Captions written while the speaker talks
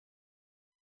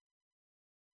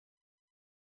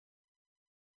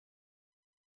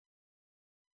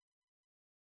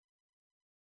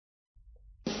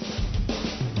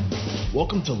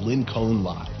Welcome to Lynn Cullen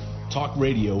Live, talk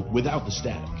radio without the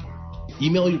static.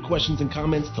 Email your questions and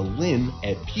comments to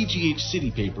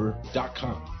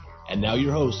lynn@pghcitypaper.com. And now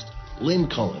your host, Lynn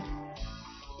Cullen.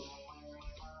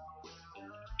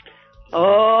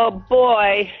 Oh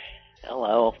boy.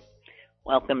 Hello.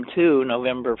 Welcome to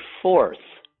November 4th,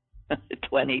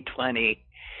 2020.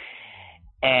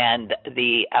 And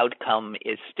the outcome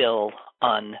is still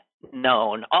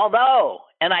unknown. Although,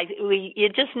 you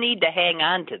just need to hang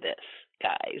on to this,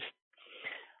 guys.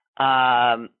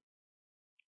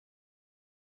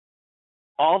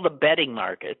 All the betting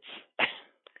markets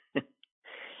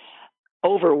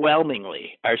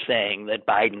overwhelmingly are saying that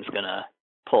Biden's going to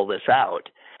pull this out.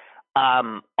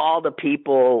 All the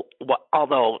people,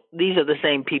 although these are the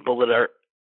same people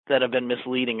that have been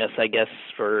misleading us, I guess,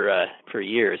 for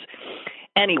years.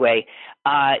 Anyway,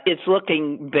 it's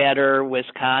looking better.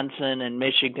 Wisconsin and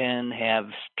Michigan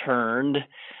have turned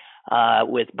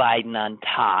with Biden on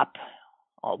top,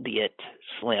 albeit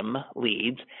slim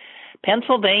leads.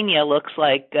 Pennsylvania looks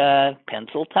like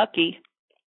Pennsyltucky.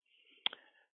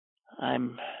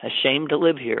 I'm ashamed to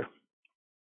live here.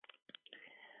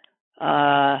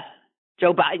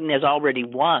 Joe Biden has already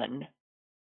won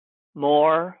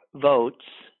more votes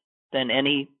than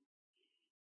any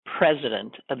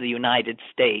president of the United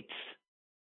States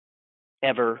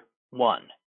ever won.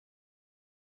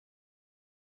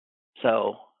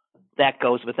 So that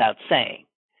goes without saying.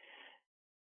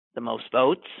 The most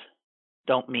votes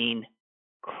don't mean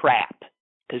crap,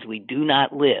 because we do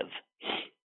not live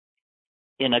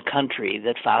in a country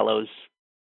that follows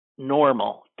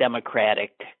normal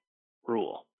democratic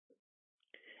rule.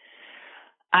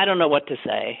 I don't know what to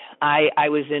say. I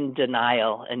was in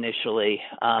denial initially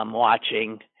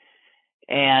watching,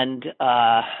 and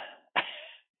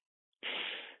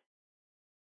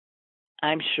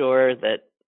I'm sure that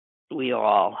we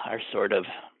all are sort of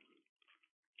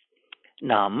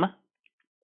numb.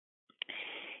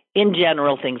 In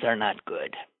general, things are not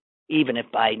good, even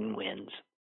if Biden wins.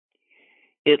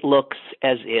 It looks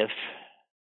as if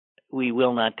we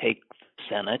will not take the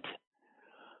Senate.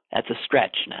 That's a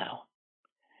stretch now.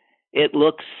 It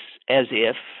looks as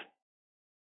if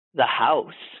the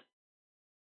House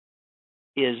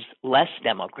is less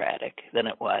democratic than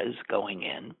it was going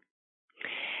in.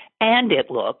 And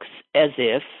it looks as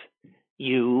if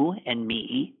you and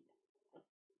me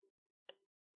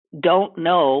don't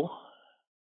know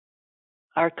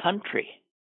our country.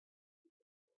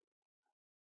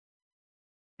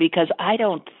 Because I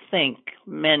don't think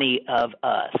many of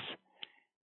us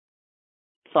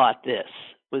thought this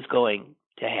was going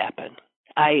to happen.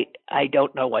 I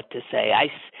don't know what to say. I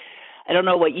don't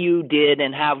know what you did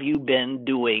and how you've been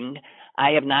doing.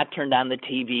 I have not turned on the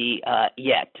TV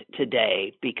yet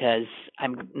today because I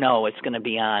know it's going to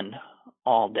be on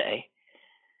all day.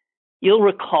 You'll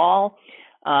recall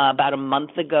about a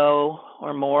month ago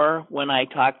or more when I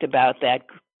talked about that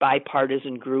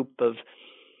bipartisan group of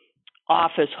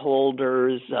office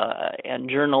holders and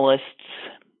journalists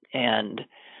and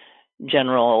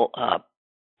general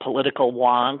political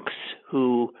wonks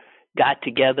who got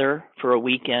together for a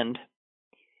weekend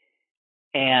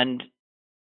and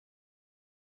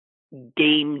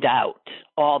gamed out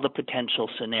all the potential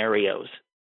scenarios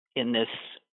in this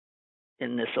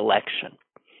election.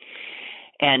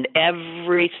 And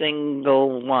every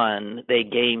single one they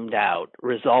gamed out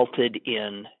resulted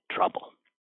in trouble,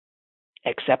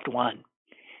 except one.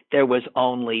 There was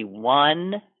only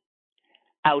one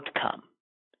outcome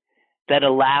that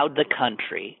allowed the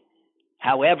country,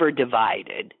 however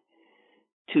divided,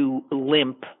 to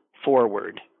limp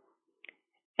forward.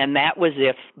 And that was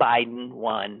if Biden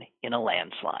won in a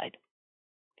landslide.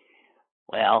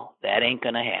 Well, that ain't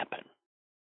going to happen.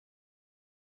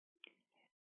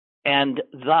 And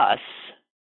thus,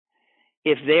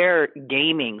 if their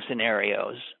gaming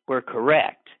scenarios were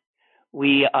correct,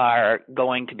 we are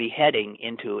going to be heading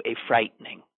into a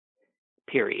frightening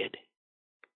period.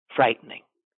 Frightening.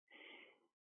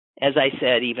 As I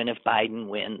said, even if Biden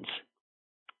wins,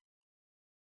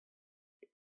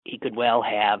 he could well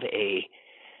have a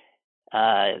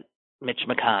Mitch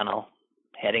McConnell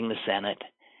heading the Senate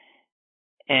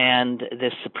and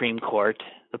this Supreme Court,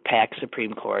 the PAC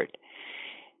Supreme Court,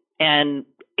 and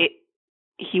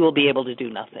he will be able to do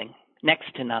nothing,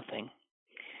 next to nothing.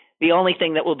 The only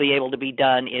thing that will be able to be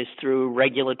done is through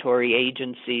regulatory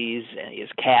agencies and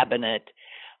his cabinet.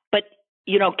 But,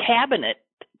 cabinet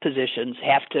positions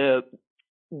have to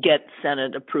get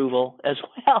Senate approval as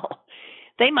well.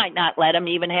 They might not let him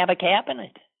even have a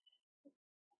cabinet.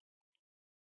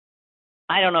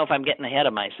 I don't know if I'm getting ahead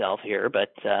of myself here,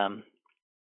 but,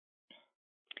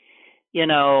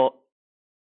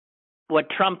 what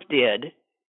Trump did,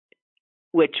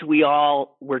 which we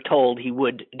all were told he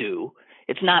would do,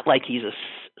 it's not like he's a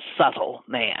subtle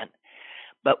man,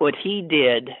 but what he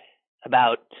did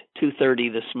about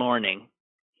 2:30 this morning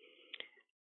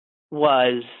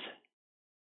was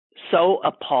so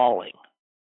appalling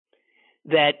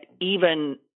that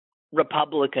even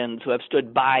Republicans who have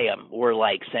stood by him were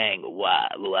like saying,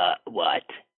 what?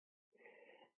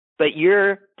 But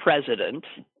your president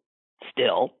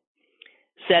still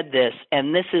said this,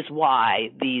 and this is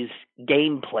why these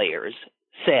game players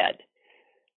said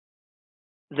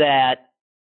that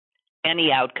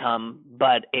any outcome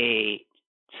but a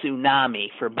tsunami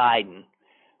for Biden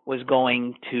was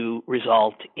going to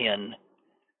result in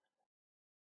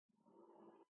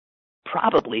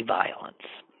probably violence.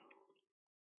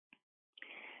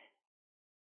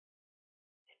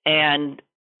 And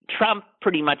Trump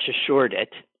pretty much assured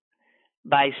it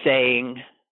by saying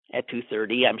at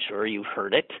 2:30, I'm sure you've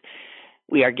heard it,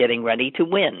 we are getting ready to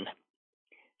win.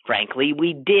 Frankly,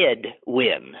 we did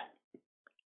win.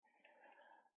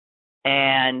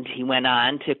 And he went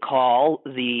on to call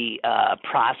the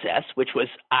process, which was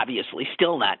obviously it's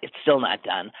still not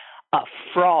done, a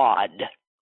fraud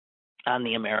on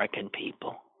the American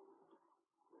people.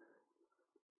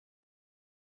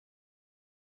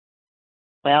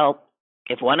 Well,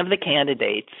 if one of the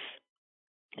candidates,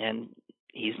 and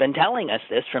he's been telling us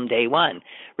this from day one,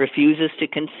 refuses to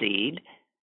concede,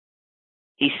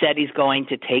 he said he's going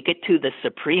to take it to the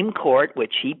Supreme Court,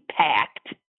 which he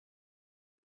packed.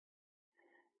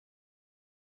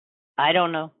 I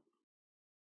don't know.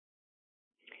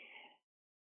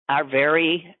 Our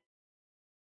very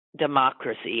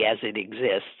democracy as it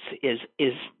exists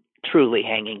is truly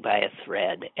hanging by a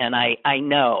thread. And I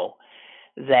know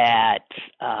that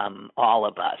all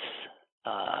of us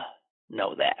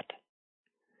know that.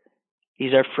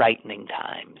 These are frightening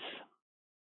times.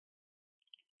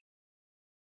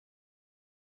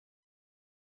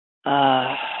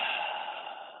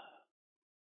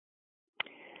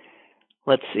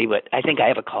 Let's see what, I think I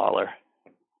have a caller.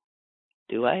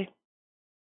 Do I?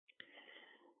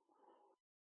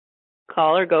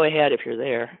 Caller, go ahead if you're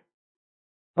there.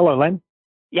 Hello, Len.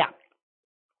 Yeah.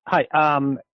 Hi.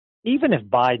 Even if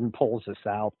Biden pulls this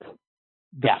out,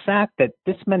 the fact that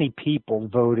this many people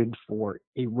voted for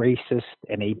a racist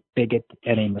and a bigot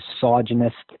and a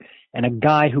misogynist and a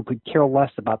guy who could care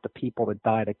less about the people that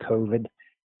died of COVID,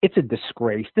 it's a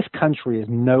disgrace. This country is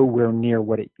nowhere near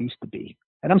what it used to be.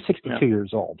 And I'm 62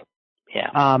 years old.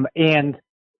 Yeah. And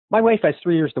my wife has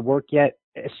 3 years to work yet.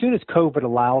 As soon as COVID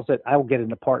allows it, I will get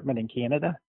an apartment in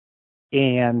Canada.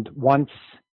 And once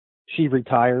she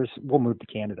retires, we'll move to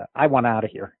Canada. I want out of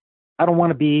here. I don't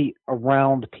want to be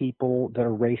around people that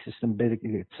are racist and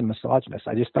bigoted and misogynists.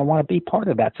 I just don't want to be part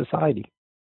of that society.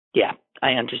 Yeah,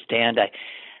 I understand.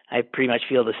 I pretty much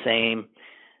feel the same.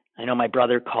 I know my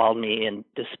brother called me in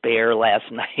despair last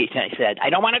night. I said,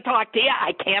 I don't want to talk to you.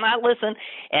 I cannot listen.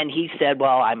 And he said,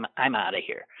 well, I'm out of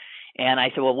here. And I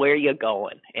said, well, where are you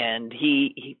going? And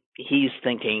he's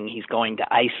thinking he's going to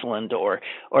Iceland or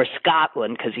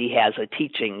Scotland because he has a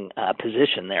teaching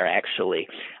position there, actually.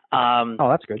 Oh,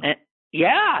 that's good.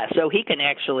 Yeah, so he can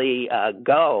actually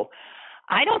go.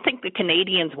 I don't think the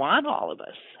Canadians want all of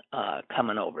us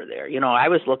coming over there. You know, I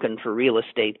was looking for real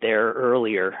estate there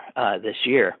earlier this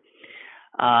year.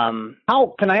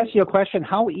 How can I ask you a question?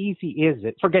 How easy is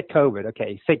it? Forget COVID.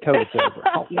 Okay, say COVID's over.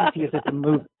 How easy is it to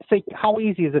move? How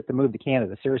easy is it to move to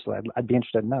Canada? Seriously, I'd be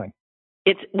interested in knowing.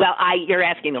 You're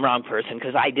asking the wrong person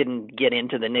because I didn't get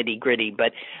into the nitty gritty.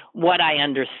 But what I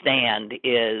understand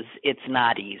is it's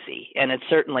not easy, and it's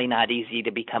certainly not easy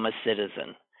to become a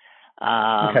citizen.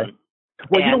 Okay.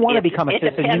 Well, you don't want to become a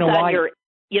citizen. You know why?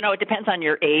 It depends on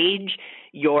your age,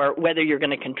 whether you're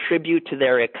going to contribute to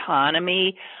their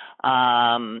economy.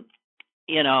 I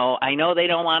know they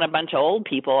don't want a bunch of old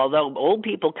people, although old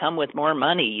people come with more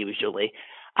money usually.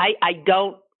 I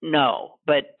don't know,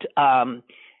 but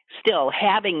still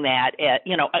having that,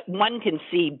 one can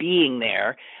see being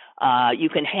there. You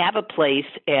can have a place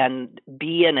and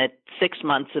be in it 6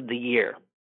 months of the year,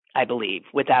 I believe,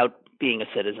 without being a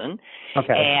citizen.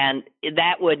 Okay. And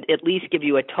that would at least give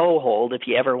you a toehold if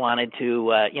you ever wanted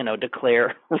to,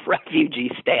 declare refugee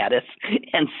status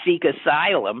and seek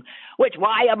asylum,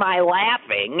 why am I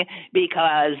laughing?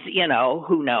 Because,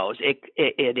 who knows?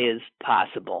 It is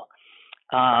possible.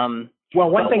 Well,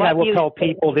 one thing I will tell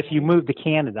people, if you move to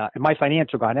Canada, and my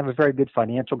financial guy, and I have a very good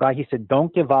financial guy, he said,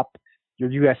 don't give up your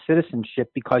U.S.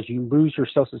 citizenship because you lose your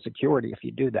Social Security if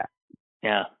you do that.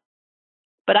 Yeah.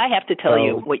 But I have to tell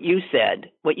you what you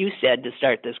said to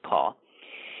start this call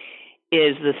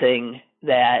is the thing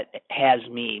that has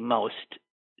me most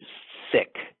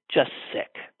sick just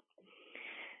sick.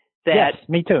 That yes,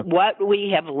 me too. What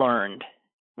we have learned,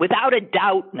 without a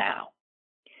doubt now,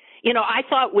 I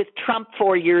thought with Trump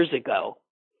 4 years ago,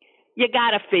 you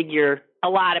got to figure a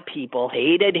lot of people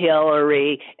hated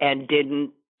Hillary and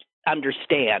didn't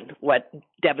understand what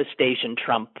devastation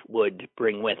Trump would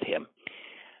bring with him.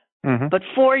 Mm-hmm. But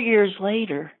 4 years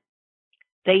later,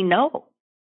 they know.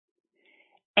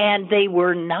 And they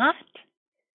were not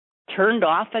turned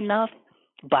off enough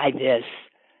by this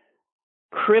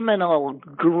criminal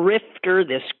grifter,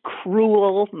 this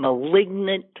cruel,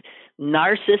 malignant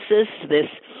narcissist, this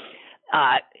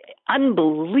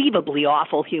unbelievably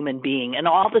awful human being, and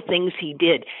all the things he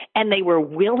did. And they were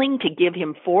willing to give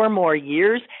him 4 more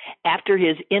years after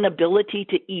his inability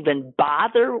to even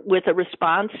bother with a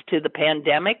response to the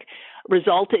pandemic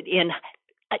resulted in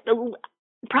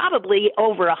probably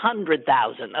over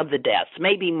 100,000 of the deaths,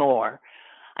 maybe more.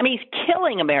 I mean, he's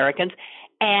killing Americans,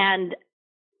 and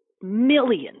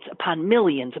millions upon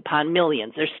millions upon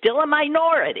millions. They're still a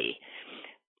minority.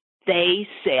 They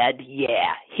said,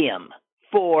 yeah, him,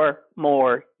 4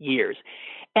 more years.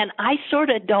 And I sort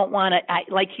of don't want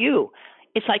to, like you,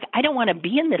 it's like I don't want to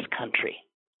be in this country.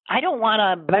 I don't want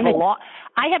to belong.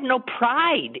 I have no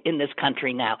pride in this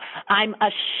country now. I'm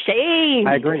ashamed.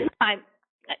 I agree.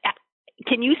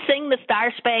 Can you sing the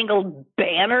Star Spangled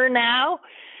Banner now?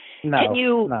 No, can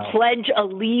you pledge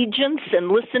allegiance and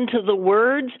listen to the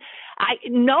words?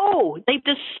 No, they've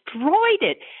destroyed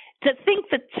it. To think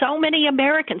that so many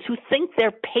Americans who think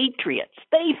they're patriots,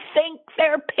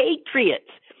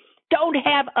 don't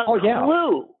have a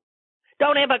clue.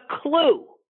 Don't have a clue.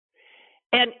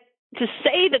 And to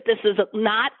say that this is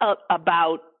not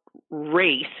about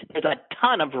race, there's a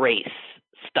ton of race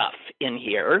stuff in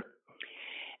here,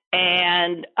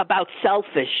 and about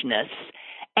selfishness.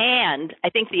 And I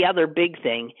think the other big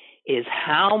thing is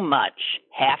how much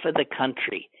half of the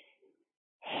country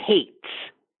hates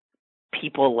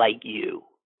people like you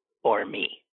or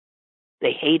me.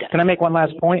 They hate us. Can I make one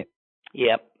last point?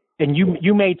 Yep. And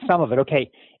you made some of it,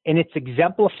 okay. And it's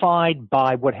exemplified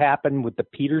by what happened with the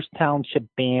Peters Township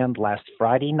band last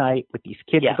Friday night with these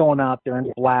kids going out there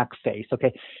in blackface,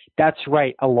 okay. That's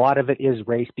right. A lot of it is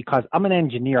race because I'm an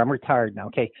engineer. I'm retired now,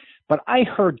 okay. But I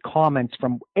heard comments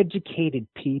from educated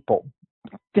people,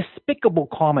 despicable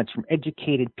comments from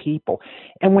educated people.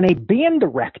 And when a band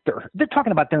director, they're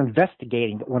talking about their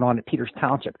investigating that went on at Peters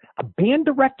Township, a band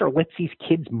director lets these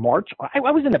kids march. I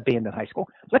was in a band in high school,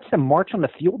 lets them march on the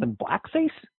field in blackface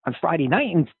on Friday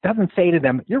night and doesn't say to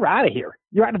them, you're out of here.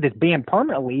 You're out of this band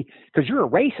permanently because you're a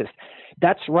racist.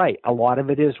 That's right. A lot of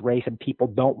it is race and people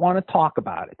don't want to talk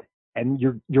about it. And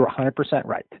you're 100%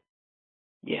 right.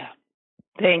 Yeah.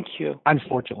 Thank you.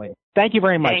 Unfortunately. Thank you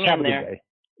very much. Hang Have in a there. good day.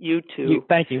 You too.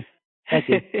 Thank you. Thank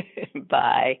you.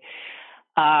 Bye.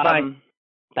 Bye.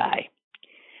 Bye.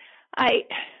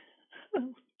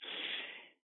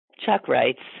 Chuck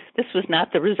writes, this was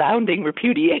not the resounding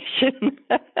repudiation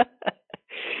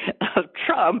of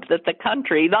Trump that the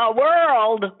country, the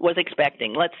world was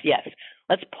expecting. Let's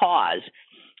pause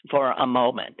for a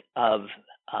moment of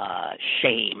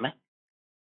shame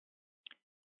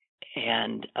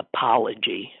and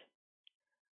apology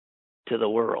to the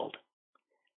world.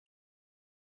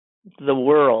 The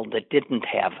world that didn't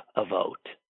have a vote,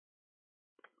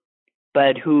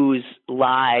 but whose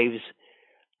lives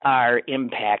are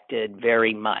impacted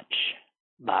very much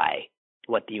by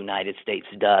what the United States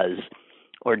does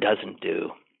or doesn't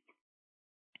do.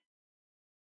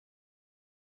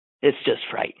 It's just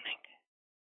frightening.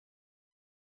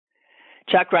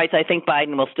 Chuck writes, I think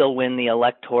Biden will still win the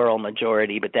electoral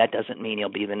majority, but that doesn't mean he'll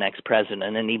be the next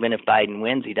president. And even if Biden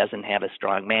wins, he doesn't have a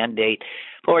strong mandate.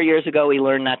 4 years ago, we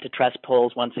learned not to trust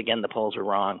polls. Once again, the polls are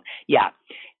wrong. Yeah,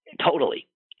 totally.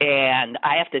 And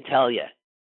I have to tell you,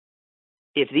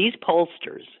 if these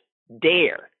pollsters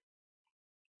dare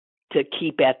to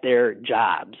keep at their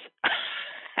jobs,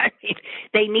 I mean,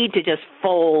 they need to just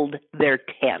fold their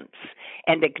tents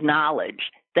and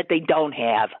acknowledge that they don't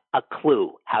have a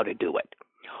clue how to do it.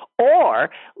 Or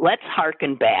let's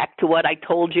hearken back to what I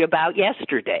told you about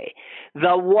yesterday.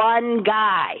 The one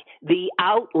guy, the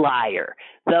outlier,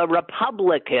 the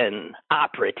Republican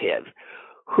operative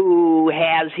who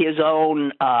has his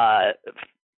own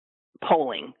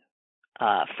polling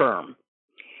firm.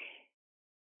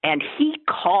 And he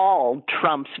called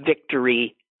Trump's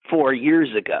victory 4 years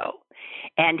ago.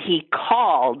 And he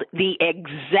called the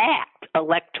exact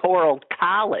electoral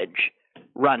college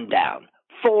rundown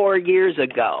 4 years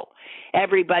ago.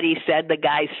 Everybody said the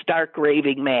guy's stark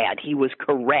raving mad. He was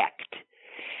correct.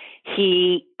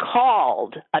 He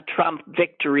called a Trump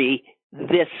victory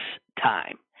this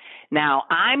time. Now,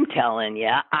 I'm telling you,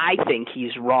 I think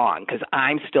he's wrong because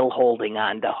I'm still holding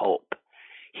on to hope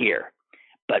here.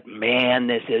 But man,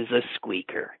 this is a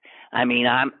squeaker. I mean,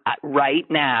 right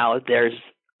now there's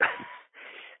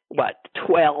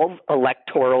 12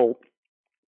 electoral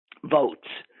votes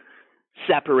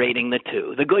separating the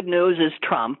two. The good news is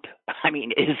Trump,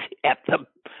 is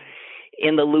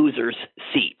in the loser's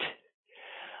seat.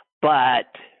 But,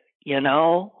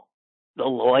 the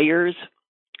lawyers,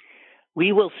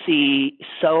 we will see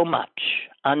so much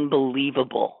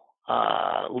unbelievable,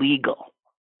 legal,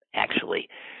 actually,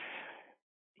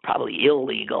 probably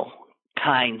illegal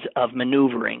kinds of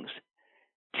maneuverings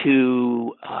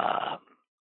to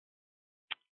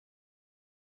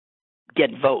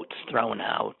get votes thrown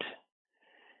out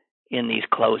in these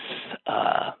close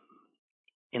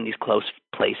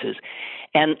places.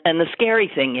 And the scary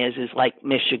thing is like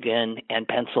Michigan and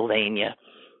Pennsylvania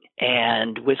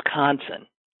and Wisconsin.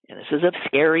 And this is a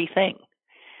scary thing.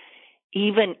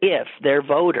 Even if their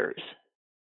voters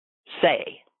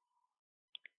say,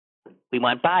 we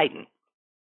want Biden,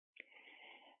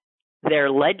 their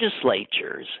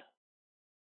legislatures,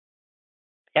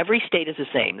 every state is the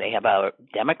same. They have a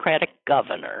Democratic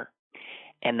governor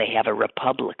and they have a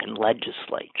Republican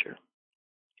legislature.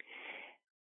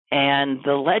 And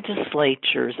the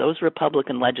legislatures, those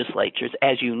Republican legislatures,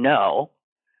 as you know,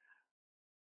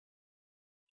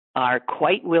 are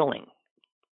quite willing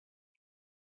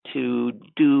to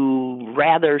do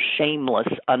rather shameless,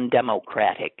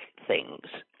 undemocratic things.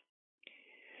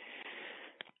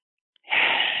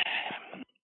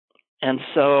 And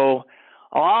so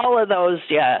all of those,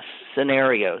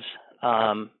 scenarios,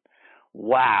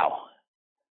 wow.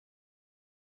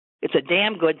 It's a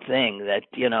damn good thing that,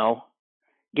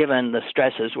 given the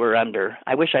stresses we're under.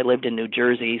 I wish I lived in New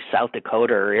Jersey, South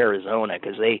Dakota, or Arizona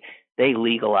because they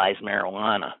legalized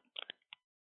marijuana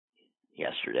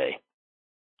yesterday.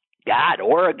 God,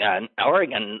 Oregon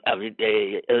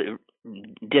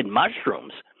did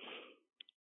mushrooms.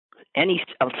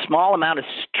 A small amount of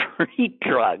street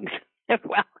drugs.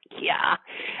 Well, yeah.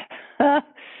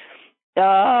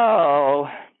 Oh,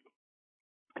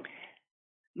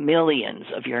 millions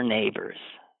of your neighbors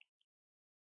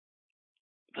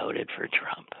voted for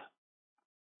Trump,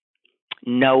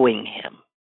 knowing him.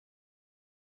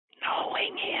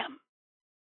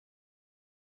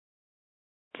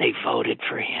 They voted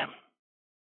for him.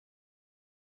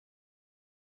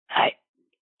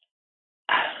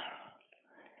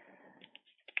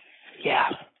 Yeah.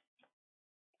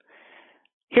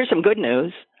 Here's some good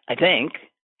news, I think.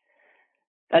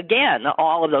 Again,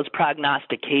 all of those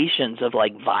prognostications of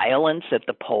like violence at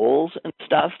the polls and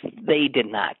stuff, that did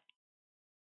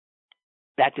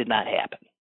not happen.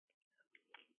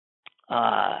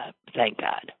 Thank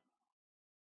God.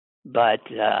 But,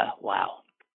 wow.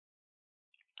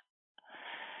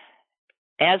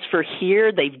 As for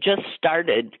here, they've just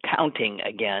started counting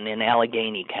again in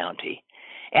Allegheny County.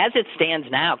 As it stands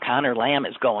now, Connor Lamb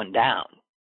is going down.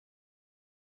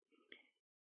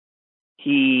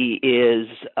 He is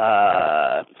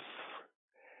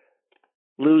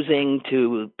losing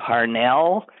to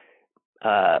Parnell.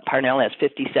 Parnell has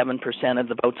 57% of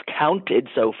the votes counted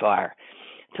so far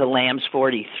to Lamb's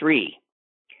 43.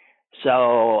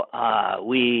 So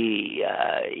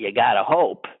you gotta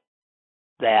hope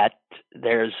that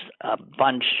there's a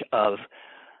bunch of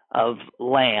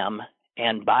Lamb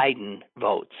and Biden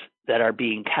votes that are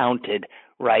being counted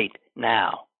right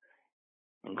now,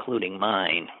 including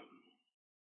mine.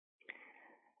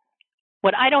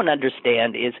 What I don't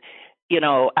understand is,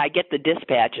 I get the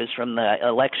dispatches from the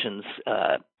elections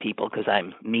people because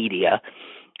I'm media,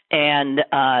 and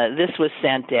this was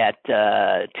sent at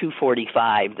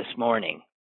 2:45 this morning.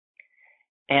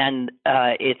 And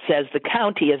it says the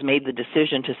county has made the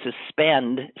decision to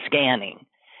suspend scanning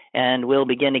and will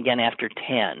begin again after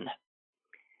 10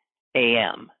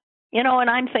 a.m. And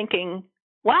I'm thinking,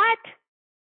 what?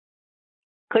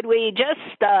 Could we just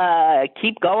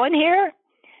keep going here?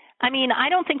 I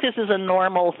don't think this is a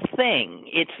normal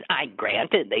thing.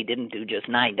 Granted, they didn't do just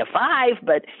 9 to 5,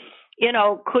 but,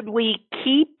 could we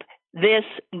keep this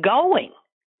going?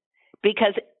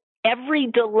 Because every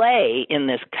delay in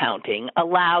this counting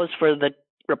allows for the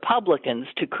Republicans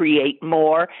to create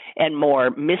more and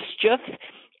more mischief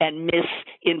and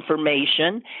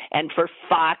misinformation, and for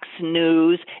Fox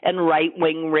News and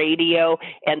right-wing radio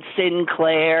and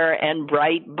Sinclair and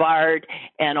Breitbart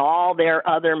and all their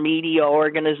other media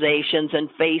organizations and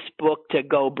Facebook to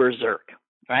go berserk,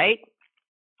 right?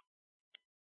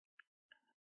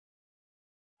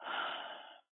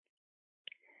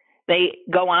 They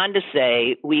go on to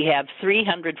say we have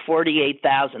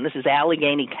 348,000. This is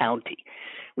Allegheny County.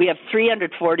 We have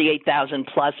 348,000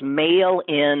 plus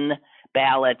mail-in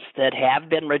ballots that have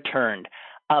been returned.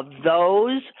 Of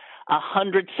those,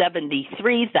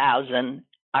 173,000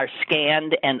 are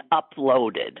scanned and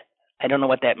uploaded. I don't know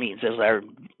what that means.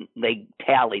 They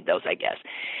tallied those, I guess.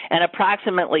 And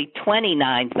approximately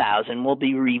 29,000 will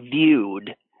be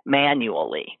reviewed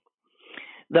manually.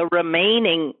 The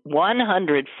remaining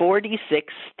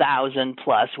 146,000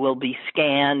 plus will be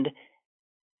scanned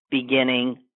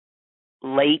beginning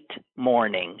late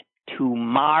morning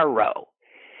tomorrow.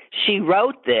 She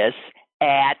wrote this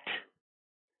at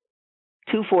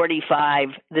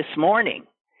 2:45 this morning.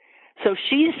 So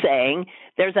she's saying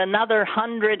there's another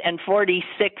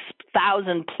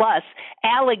 146,000 plus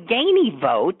Allegheny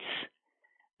votes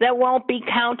that won't be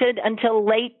counted until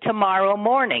late tomorrow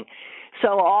morning.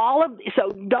 So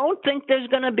don't think there's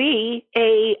going to be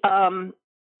an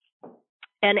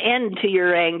end to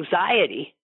your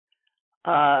anxiety.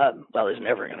 Well, there's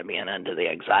never going to be an end to the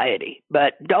anxiety,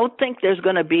 but don't think there's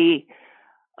going to be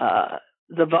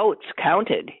the votes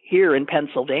counted here in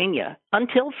Pennsylvania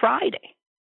until Friday,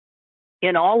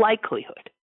 in all likelihood.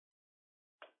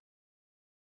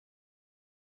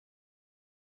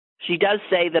 She does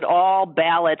say that all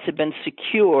ballots have been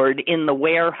secured in the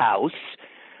warehouse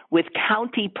with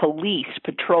county police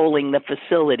patrolling the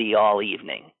facility all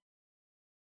evening.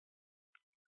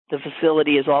 The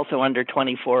facility is also under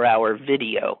 24-hour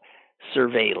video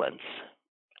surveillance.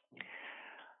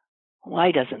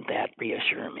 Why doesn't that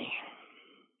reassure me?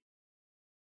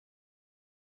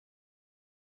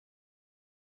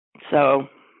 So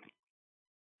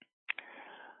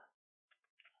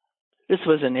this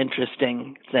was an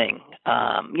interesting thing.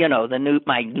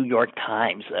 My New York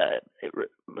Times, it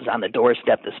was on the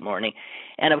doorstep this morning.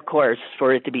 And of course,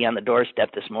 for it to be on the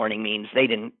doorstep this morning means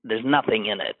there's nothing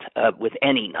in it with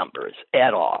any numbers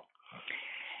at all.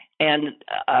 And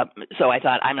so I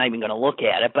thought, I'm not even going to look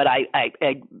at it, but I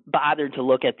bothered to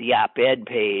look at the op-ed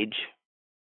page.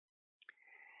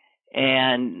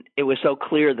 And it was so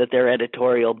clear that their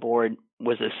editorial board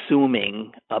was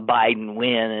assuming a Biden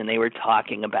win, and they were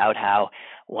talking about how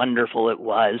wonderful it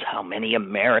was, how many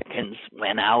Americans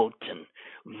went out and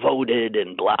voted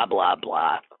and blah, blah,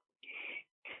 blah.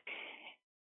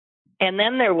 And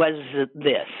then there was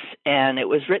this, and it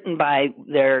was written by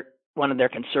one of their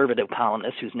conservative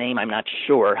columnists, whose name I'm not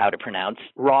sure how to pronounce,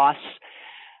 Ross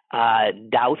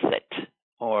Douthat,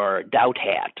 or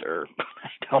Douthat, or I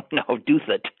don't know,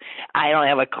 Douthat. I don't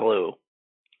have a clue.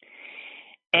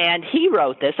 And he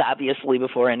wrote this, obviously,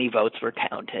 before any votes were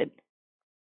counted.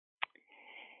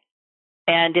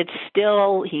 And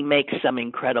he makes some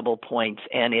incredible points,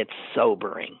 and it's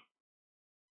sobering.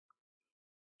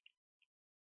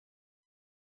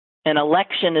 An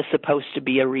election is supposed to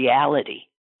be a reality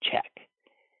check.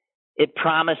 It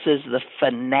promises the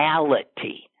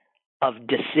finality of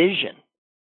decision,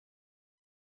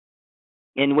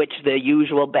 in which the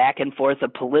usual back and forth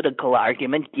of political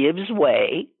argument gives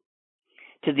way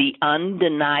to the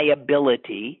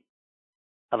undeniability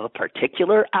of a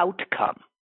particular outcome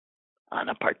on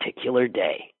a particular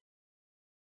day.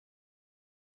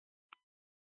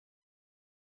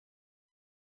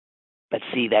 But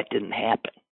see, that didn't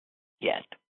happen yet.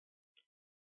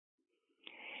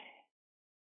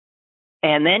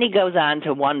 And then he goes on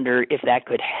to wonder if that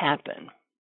could happen.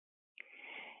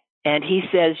 And he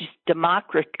says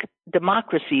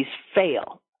democracies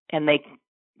fail, and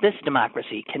this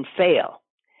democracy can fail.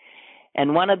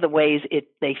 And one of the ways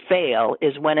they fail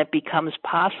is when it becomes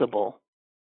possible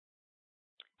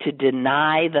to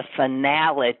deny the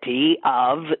finality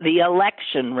of the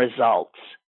election results,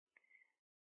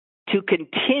 to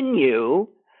continue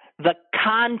the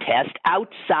contest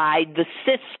outside the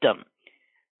system,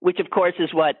 which of course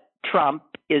is what Trump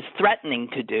is threatening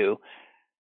to do,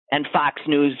 and Fox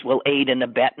News will aid and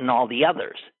abet, and all the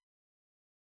others.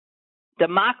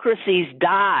 Democracies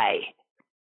die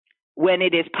when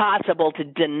it is possible to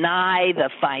deny the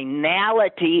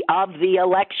finality of the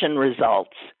election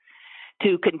results,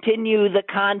 to continue the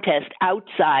contest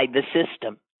outside the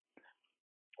system,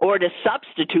 or to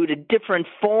substitute a different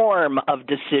form of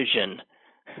decision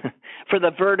for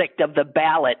the verdict of the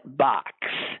ballot box.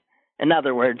 In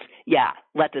other words,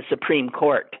 let the Supreme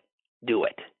Court do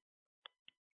it.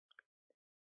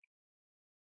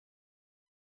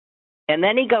 And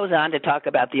then he goes on to talk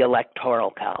about the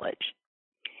Electoral College.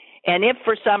 And if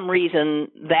for some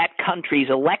reason that country's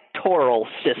electoral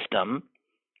system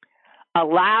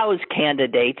allows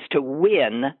candidates to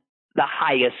win the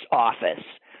highest office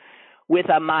with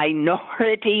a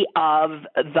minority of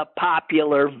the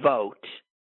popular vote,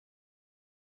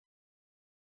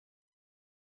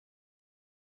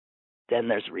 then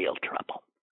there's real trouble.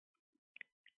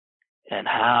 And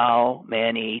how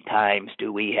many times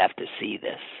do we have to see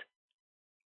this?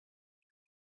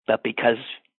 But because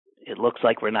it looks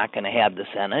like we're not going to have the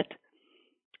Senate,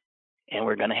 and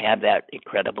we're going to have that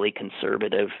incredibly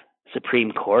conservative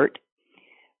Supreme Court,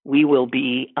 we will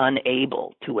be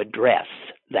unable to address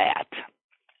that,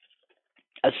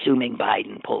 assuming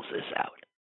Biden pulls this out.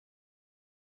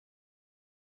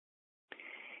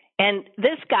 And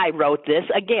this guy wrote this,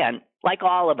 again, like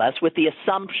all of us, with the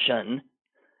assumption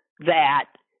that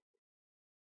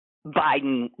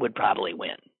Biden would probably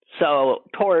win. So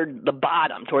towards the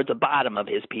bottom of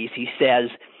his piece, he says,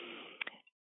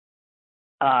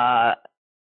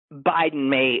 Biden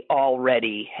may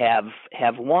already have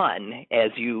won as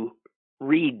you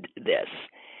read this.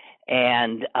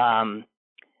 And a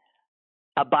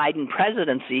Biden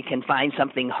presidency can find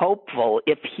something hopeful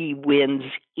if he wins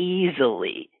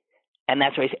easily. And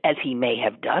that's what he says, as he may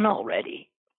have done already.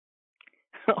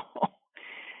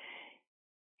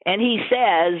 And he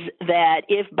says that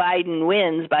if Biden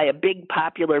wins by a big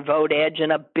popular vote edge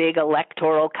and a big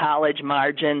electoral college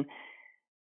margin,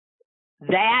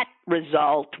 that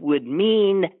result would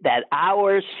mean that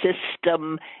our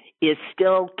system is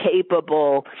still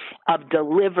capable of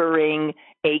delivering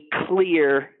a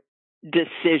clear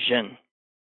decision.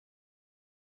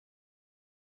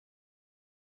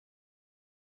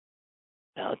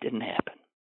 Well, it didn't happen.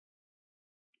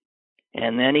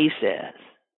 And then he says,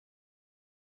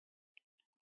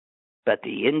 but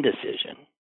the indecision,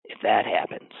 if that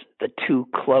happens, the too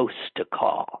close to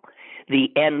call, the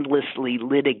endlessly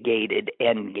litigated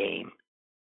endgame,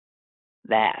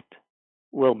 that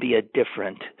will be a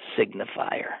different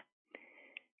signifier.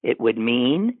 It would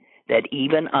mean that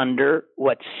even under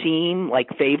what seem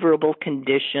like favorable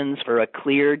conditions for a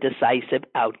clear, decisive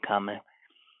outcome,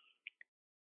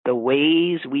 the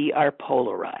ways we are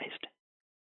polarized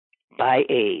by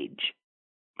age,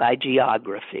 by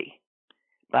geography,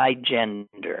 by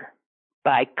gender,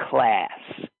 by class,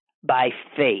 by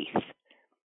faith,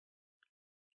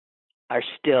 are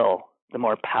still the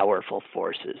more powerful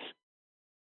forces,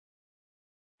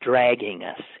 dragging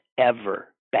us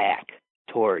ever back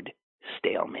toward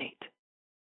stalemate.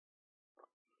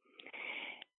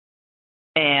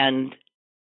 And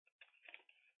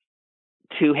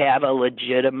to have a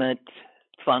legitimate,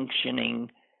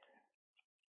 functioning,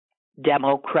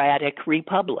 democratic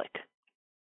republic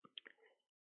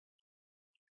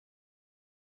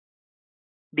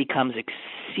becomes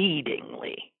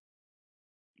exceedingly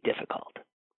difficult.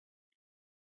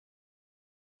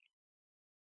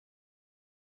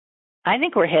 I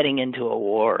think we're heading into a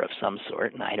war of some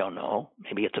sort, and I don't know,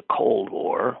 maybe it's a Cold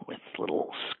War with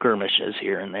little skirmishes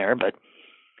here and there, but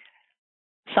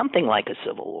something like a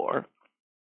civil war.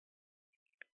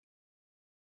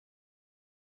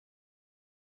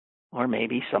 Or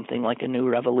maybe something like a new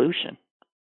revolution.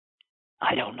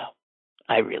 I don't know.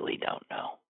 I really don't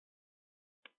know.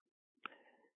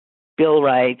 Bill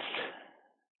writes,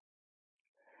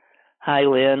 hi,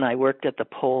 Lynn. I worked at the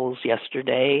polls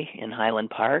yesterday in Highland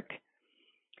Park.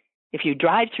 If you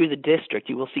drive through the district,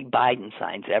 you will see Biden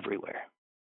signs everywhere.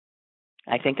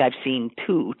 I think I've seen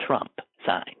 2 Trump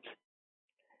signs.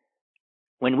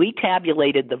 When we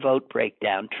tabulated the vote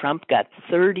breakdown, Trump got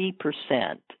 30%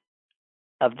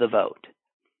 of the vote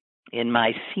in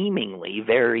my seemingly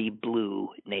very blue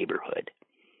neighborhood.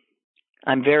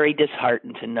 I'm very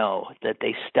disheartened to know that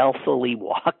they stealthily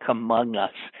walk among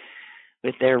us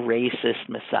with their racist,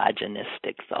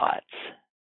 misogynistic thoughts.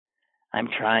 I'm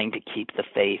trying to keep the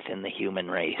faith in the human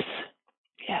race.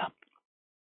 Yeah.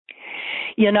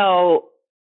 You know,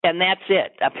 and that's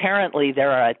it. Apparently,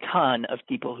 there are a ton of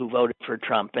people who voted for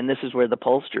Trump, and this is where the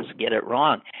pollsters get it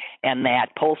wrong. And that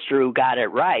pollster who got it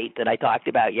right that I talked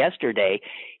about yesterday,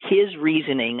 his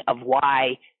reasoning of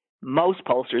why most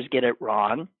pollsters get it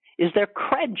wrong is they're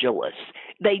credulous.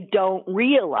 They don't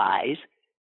realize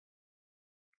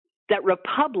that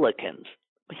Republicans,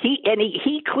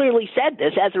 he clearly said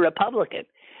this as a Republican,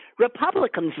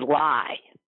 Republicans lie.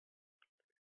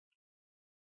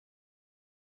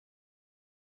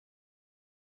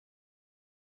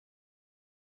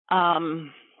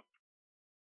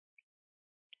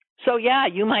 So yeah,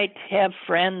 you might have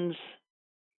friends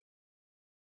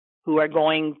who are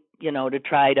going, to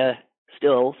try to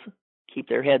still keep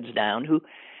their heads down, who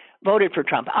voted for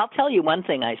Trump. I'll tell you one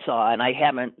thing I saw, and I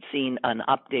haven't seen an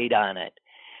update on it,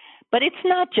 but it's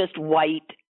not just white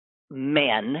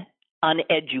men,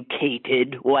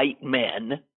 uneducated white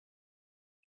men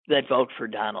that vote for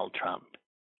Donald Trump.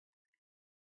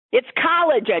 It's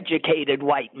college-educated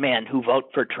white men who vote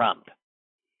for Trump.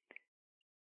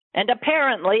 And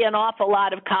apparently an awful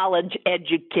lot of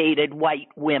college-educated white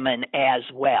women as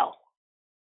well.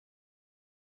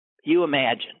 You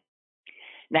imagine.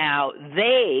 Now,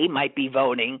 they might be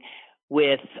voting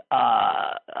with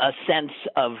a sense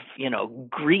of,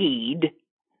 greed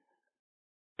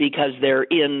because they're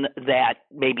in that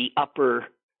maybe upper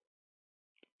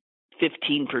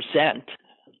 15%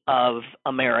 of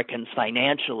Americans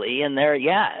financially, and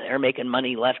they're making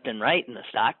money left and right in the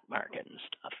stock market and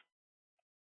stuff.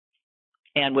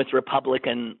 And with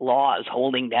Republican laws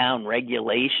holding down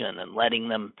regulation and letting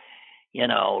them,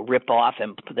 rip off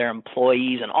their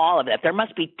employees and all of that, there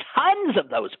must be tons of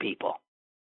those people.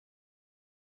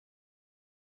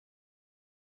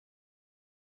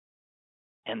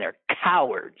 And they're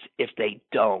cowards if they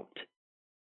don't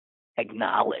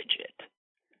acknowledge it.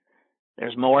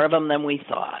 There's more of them than we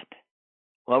thought.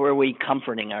 What were we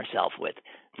comforting ourselves with?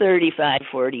 35,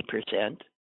 40%?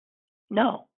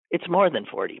 No, it's more than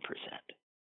 40%.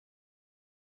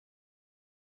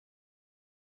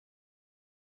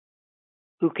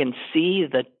 Who can see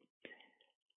the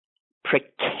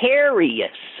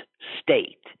precarious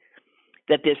state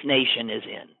that this nation is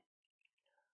in,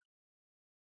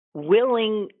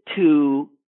 willing to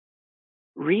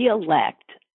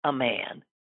re-elect a man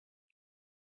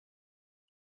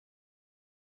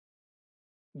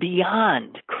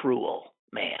beyond cruel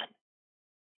man.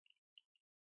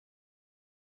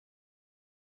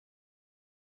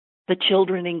 The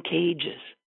children in cages,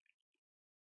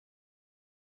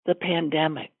 the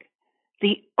pandemic,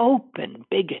 the open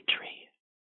bigotry,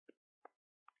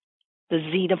 the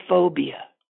xenophobia,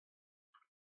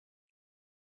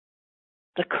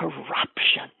 the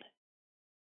corruption,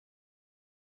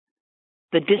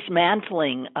 the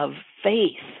dismantling of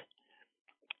faith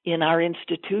in our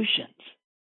institutions.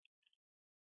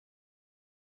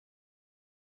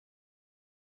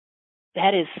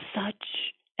 That is such,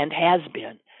 and has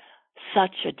been,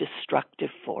 such a destructive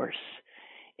force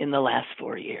in the last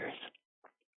 4 years.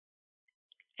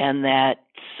 And that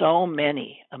so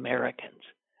many Americans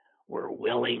were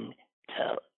willing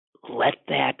to let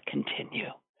that continue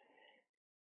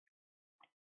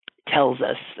tells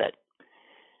us that,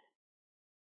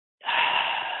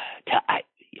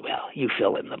 you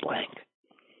fill in the blank.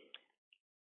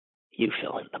 You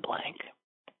fill in the blank.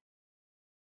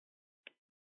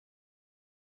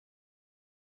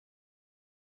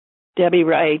 Debbie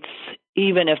writes,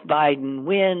 even if Biden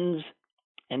wins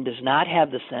and does not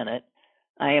have the Senate,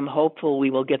 I am hopeful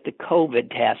we will get the COVID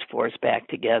task force back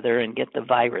together and get the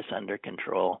virus under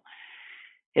control.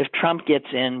 If Trump gets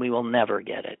in, we will never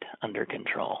get it under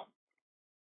control.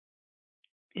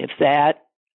 If that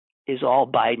is all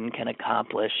Biden can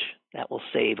accomplish, that will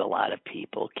save a lot of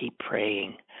people. Keep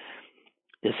praying.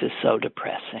 This is so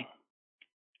depressing.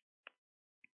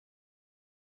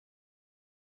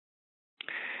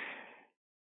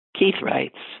 Keith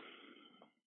writes,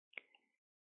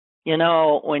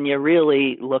 when you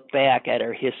really look back at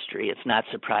our history, it's not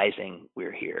surprising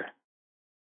we're here.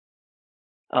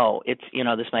 Oh,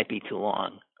 this might be too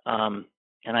long.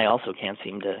 And I also can't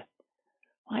seem to,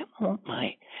 why won't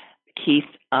my, Keith,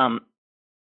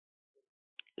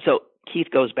 so Keith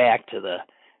goes back to the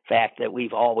fact that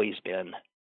we've always been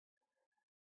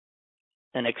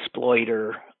an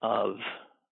exploiter of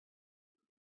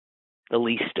the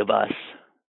least of us.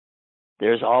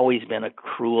 There's always been a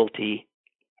cruelty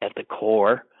at the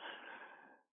core.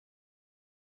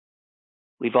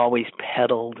 We've always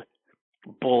peddled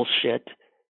bullshit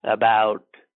about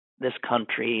this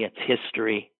country, its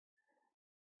history,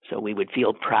 so we would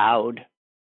feel proud.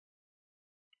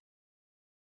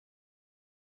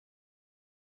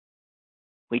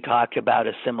 We talked about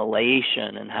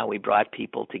assimilation and how we brought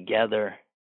people together.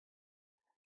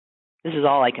 This is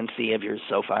all I can see of yours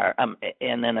so far.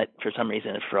 And then for some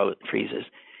reason it freezes.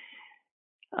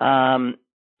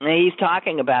 He's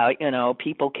talking about,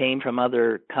 people came from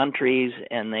other countries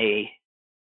and I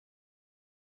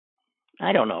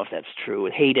don't know if that's true,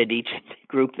 hated each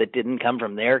group that didn't come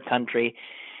from their country.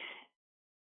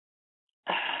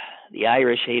 The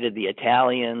Irish hated the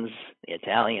Italians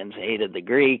hated the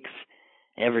Greeks,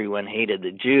 everyone hated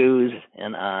the Jews,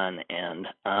 and on and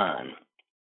on.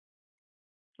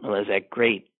 Well, there's that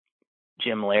great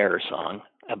Jim Lehrer song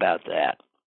about that.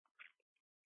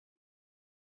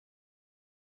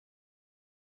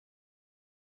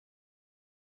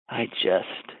 I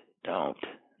just don't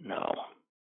know.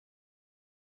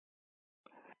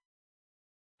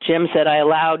 Jim said, I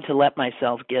allowed to let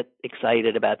myself get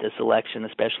excited about this election,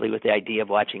 especially with the idea of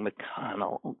watching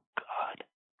McConnell, oh God,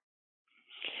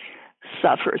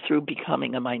 suffer through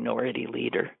becoming a minority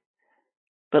leader.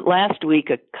 But last week,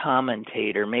 a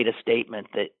commentator made a statement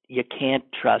that you can't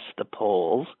trust the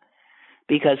polls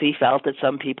because he felt that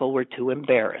some people were too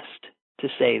embarrassed to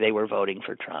say they were voting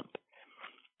for Trump.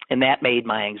 And that made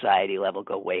my anxiety level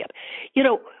go way up. You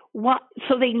know, what?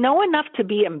 So they know enough to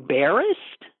be embarrassed?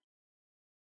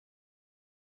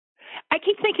 I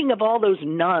keep thinking of all those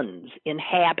nuns in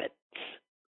habits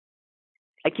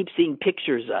I keep seeing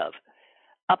pictures of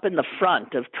up in the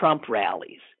front of Trump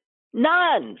rallies.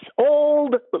 Nuns,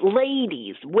 old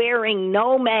ladies wearing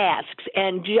no masks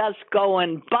and just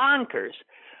going bonkers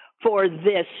for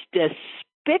this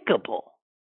despicable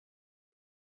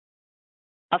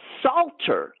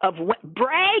assaulter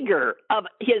bragger of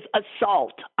his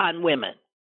assault on women.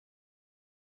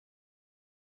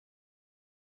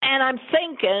 And I'm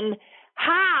thinking,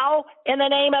 how in the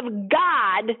name of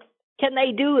God can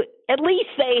they do it? At least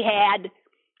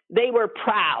they were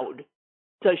proud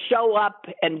to show up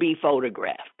and be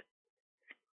photographed.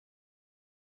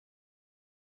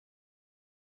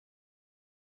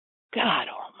 God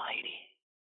almighty.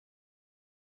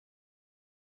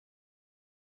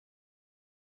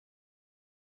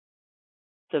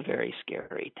 It's a very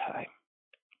scary time.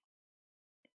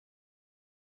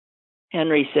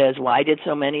 Henry says, why did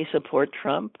so many support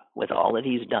Trump with all that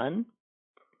he's done?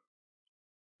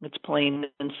 It's plain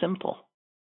and simple.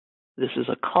 This is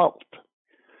a cult.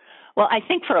 Well, I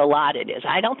think for a lot it is.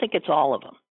 I don't think it's all of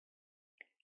them.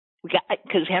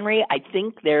 Because, Henry, I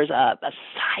think there's a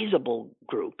sizable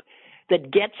group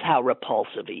that gets how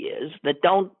repulsive he is, that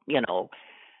don't,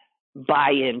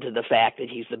 buy into the fact that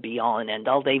he's the be-all and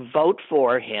end-all. They vote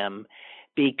for him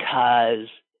because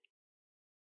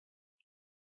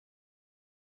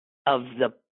of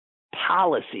the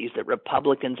policies that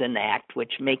Republicans enact,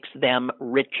 which makes them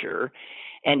richer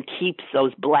and keeps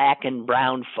those black and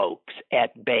brown folks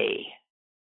at bay.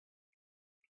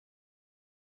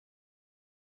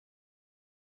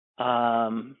 I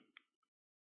don't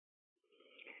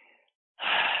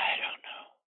know.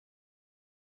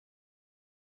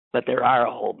 But there are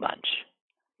a whole bunch.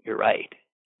 You're right.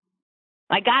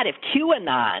 My God, if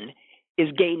QAnon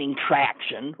is gaining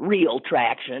traction, real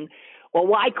traction, well,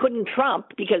 why couldn't Trump?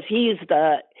 Because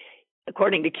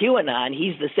according to QAnon,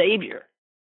 he's the savior.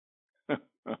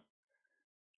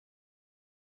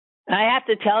 I have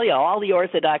to tell you, all the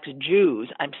Orthodox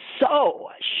Jews, I'm so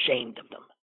ashamed of them.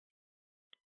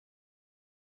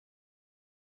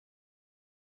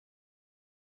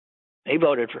 They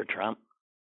voted for Trump.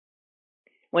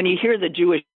 When you hear the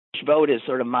Jewish vote is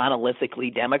sort of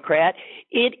monolithically Democrat,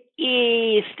 it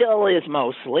still is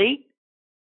mostly.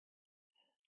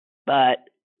 But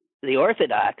the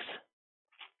Orthodox,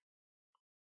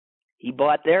 he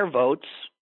bought their votes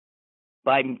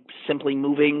by simply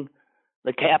moving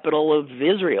the capital of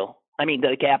Israel.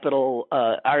 The capital,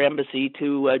 our embassy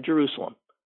to Jerusalem.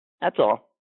 That's all.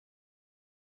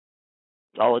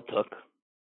 That's all it took.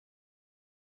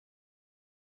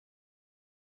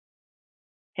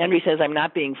 Henry says, I'm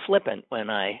not being flippant when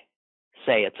I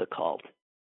say it's a cult.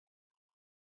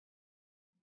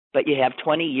 But you have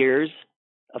 20 years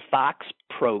of Fox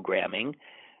programming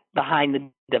behind the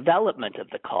development of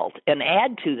the cult. And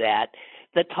add to that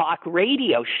the talk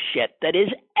radio shit that is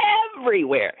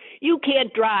everywhere. You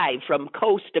can't drive from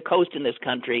coast to coast in this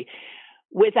country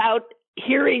without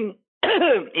hearing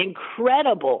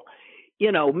incredible,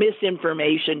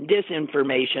 misinformation,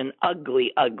 disinformation,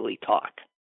 ugly, ugly talk,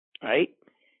 right?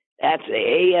 That's the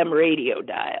AM radio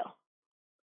dial.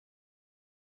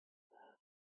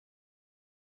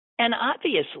 And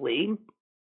obviously,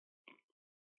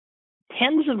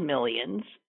 tens of millions,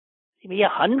 maybe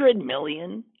 100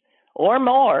 million or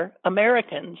more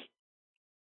Americans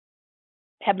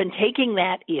have been taking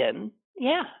that in,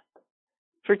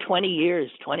 for 20 years,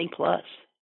 20 plus.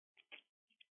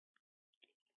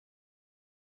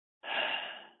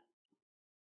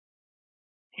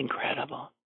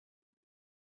 Incredible.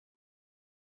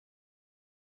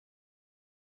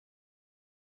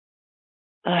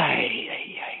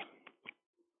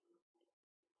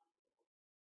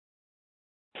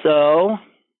 So,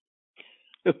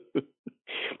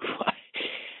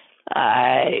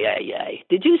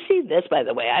 did you see this, by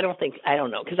the way? I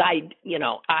don't know, because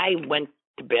I went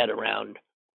to bed around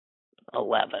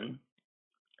 11,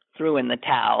 threw in the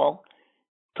towel,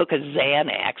 took a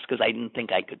Xanax because I didn't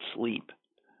think I could sleep.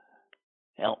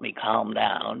 Helped me calm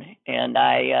down, and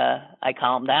I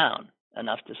calmed down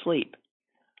enough to sleep.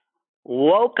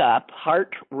 Woke up,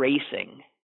 heart racing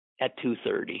at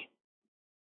 2:30.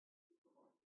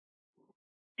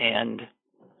 And,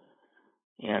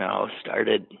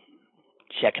 started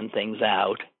checking things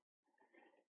out.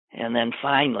 And then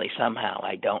finally, somehow,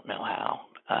 I don't know how,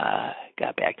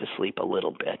 got back to sleep a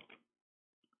little bit.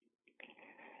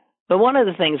 But one of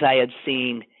the things I had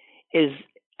seen is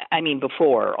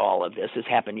before all of this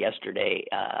happened yesterday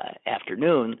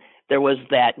afternoon, there was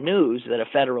that news that a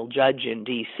federal judge in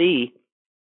D.C.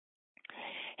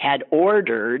 had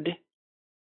ordered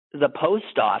the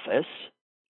post office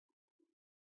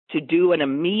to do an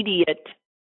immediate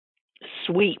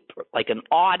sweep, like an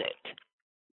audit,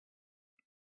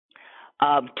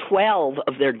 of 12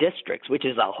 of their districts, which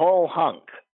is a whole hunk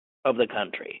of the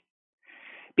country,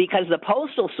 because the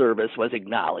Postal Service was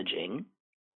acknowledging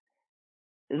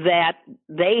that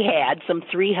they had some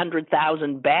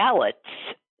 300,000 ballots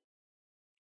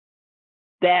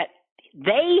that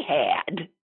they had,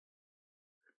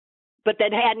 but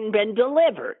that hadn't been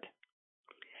delivered.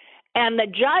 And the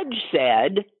judge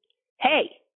said, hey,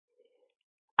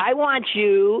 I want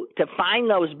you to find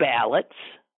those ballots,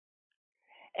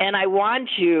 and I want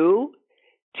you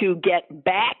to get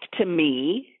back to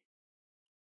me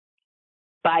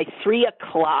by 3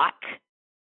 o'clock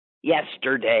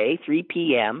yesterday, 3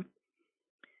 p.m.,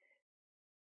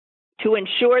 to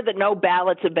ensure that no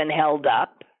ballots have been held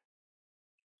up,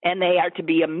 and they are to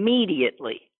be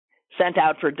immediately sent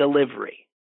out for delivery.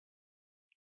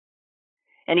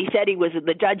 And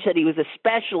the judge said he was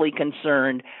especially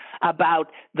concerned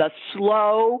about the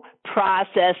slow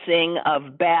processing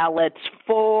of ballots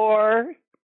for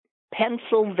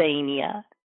Pennsylvania,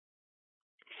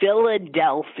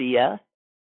 Philadelphia,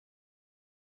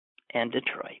 and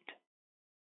Detroit.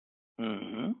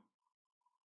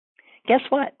 Guess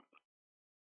what?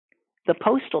 The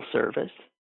Postal Service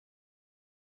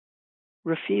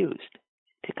refused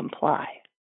to comply.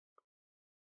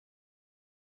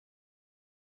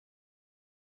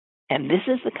 And this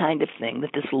is the kind of thing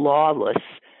that this lawless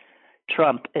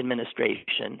Trump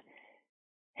administration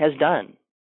has done.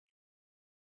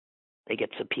 They get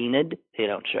subpoenaed, they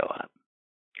don't show up.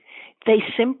 They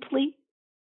simply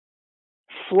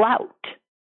flout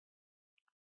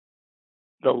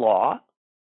the law,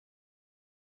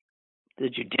 the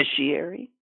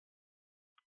judiciary,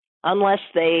 unless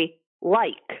they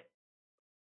like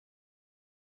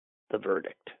the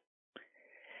verdict.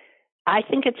 I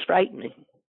think it's frightening.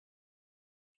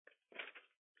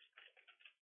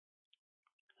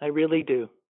 I really do.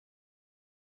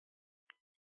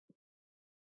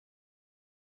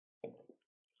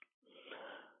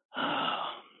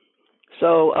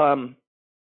 So,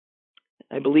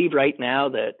 I believe right now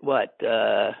that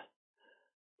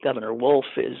Governor Wolf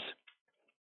is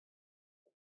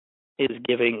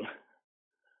giving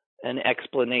an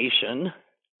explanation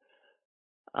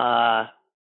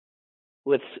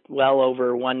with well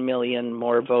over 1 million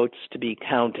more votes to be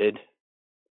counted.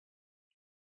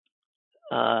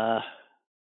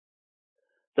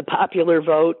 The popular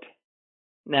vote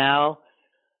now,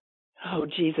 oh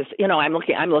Jesus! I'm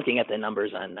looking at the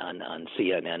numbers on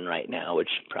CNN right now, which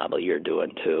probably you're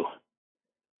doing too.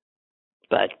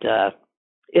 But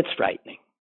it's frightening.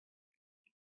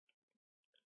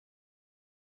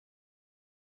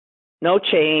 No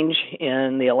change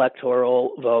in the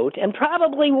electoral vote, and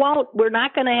probably won't. We're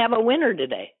not going to have a winner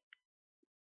today.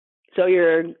 So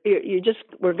maybe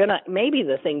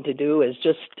the thing to do is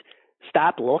just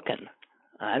stop looking.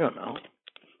 I don't know.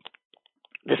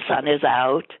 The sun is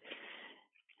out.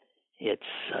 It's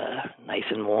nice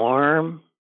and warm.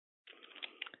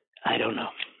 I don't know.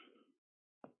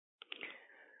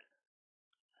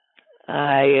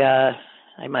 I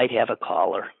might have a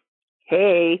caller.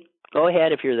 Hey, go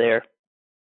ahead if you're there.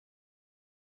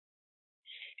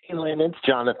 Hey, Lynn, it's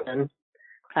Jonathan.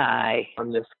 Hi.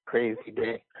 On this crazy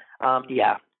day.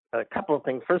 Yeah. A couple of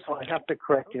things. First of all, I have to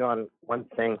correct you on one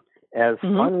thing. As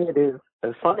funny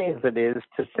as it is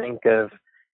to think of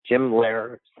Jim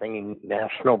Lehrer singing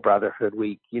National Brotherhood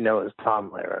Week, as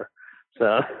Tom Lehrer.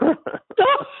 So,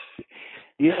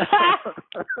 yeah.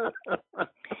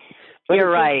 You're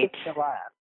right.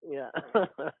 Yeah.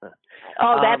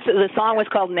 That's the song was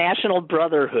called National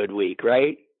Brotherhood Week,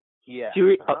 right? Yeah.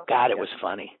 Oh God, it was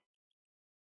funny.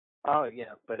 Oh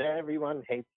yeah, but everyone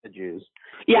hates the Jews.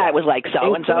 Yeah, it was like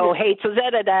so and so hates the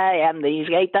da-da-da, and these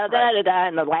hate the da-da-da,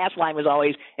 and the last line was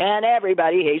always, and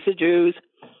everybody hates the Jews.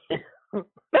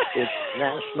 It's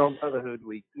National Brotherhood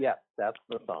Week. Yeah, that's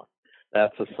the song.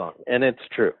 That's the song, and it's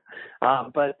true.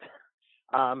 And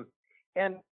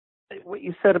what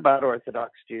you said about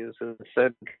Orthodox Jews is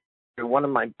said. One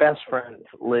of my best friends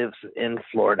lives in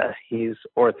Florida. He's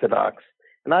Orthodox,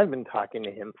 and I've been talking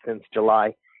to him since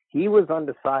July. He was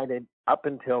undecided up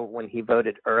until when he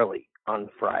voted early on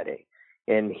Friday,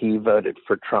 and he voted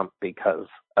for Trump because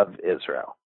of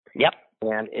Israel. Yep.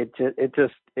 And it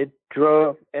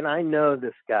drove. And I know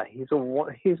this guy. He's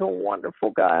a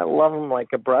wonderful guy. I love him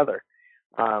like a brother.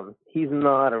 He's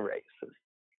not a racist.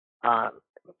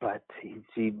 but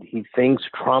he thinks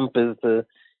Trump is the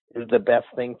best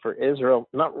thing for Israel,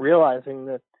 not realizing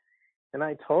that. And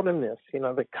I told him this,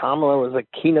 that Kamala was a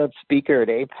keynote speaker at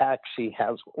AIPAC. She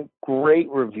has great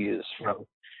reviews from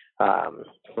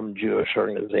Jewish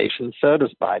organizations. So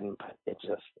does Biden, but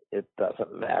it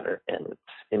doesn't matter, and it's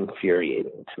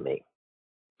infuriating to me.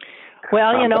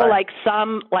 Well, like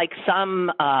some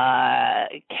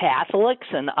Catholics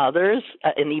and others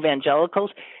and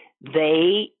evangelicals,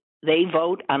 they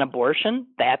vote on abortion.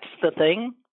 That's the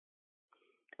thing.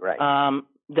 Right.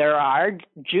 There are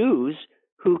Jews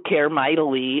who care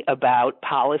mightily about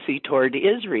policy toward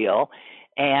Israel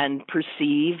and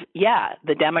perceive,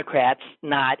 the Democrats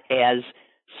not as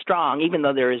strong, even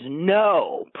though there is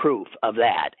no proof of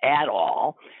that at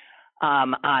all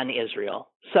on Israel.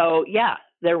 So,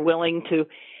 they're willing to,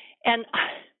 and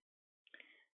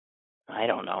I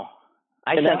don't know.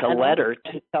 I sent a letter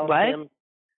to tell him,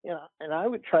 and I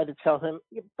would try to tell him,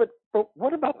 but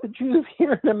what about the Jews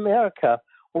here in America,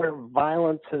 where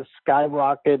violence has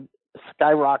skyrocketed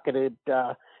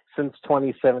since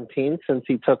 2017, since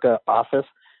he took office,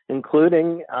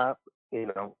 including,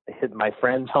 my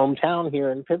friend's hometown here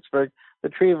in Pittsburgh. The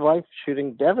Tree of Life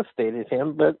shooting devastated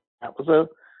him, but that was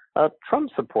a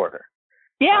Trump supporter.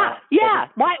 Yeah.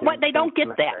 Why they don't get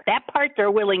that? That part they're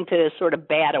willing to sort of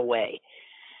bat away.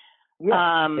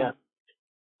 Yeah.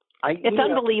 It's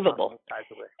unbelievable.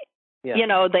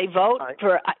 Yeah. They vote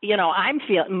for. I'm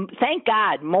feeling. Thank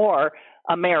God, more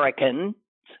Americans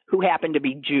who happen to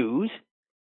be Jews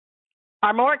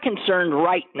are more concerned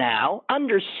right now,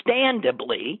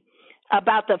 understandably,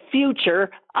 about the future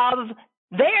of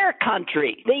their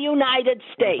country, the United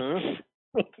States.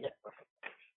 Mm-hmm.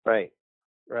 Right.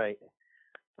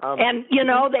 And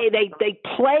they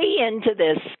play into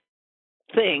this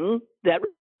thing that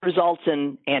results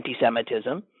in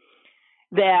anti-Semitism,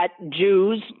 that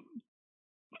Jews,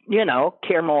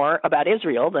 care more about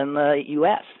Israel than the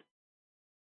U.S.,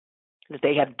 that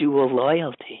they have dual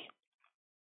loyalty.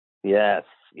 Yes.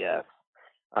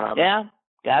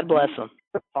 God bless them.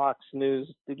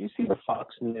 Did you see the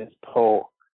Fox News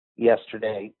poll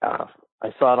yesterday?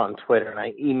 I saw it on Twitter and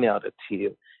I emailed it to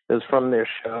you. It was from their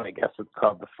show. I guess it's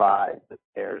called The Five. That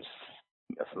airs,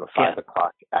 in the 5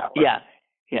 o'clock hour. Yeah.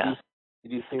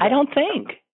 Did you see that? I don't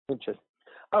think.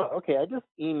 Oh, okay. I just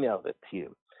emailed it to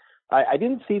you. I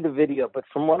didn't see the video, but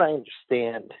from what I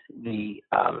understand, the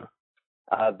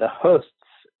hosts'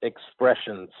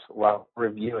 expressions while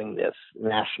reviewing this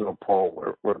national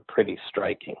poll were pretty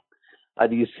striking.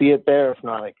 Do you see it there? If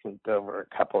not, I can go over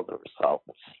a couple of the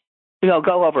results.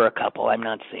 Go over a couple. I'm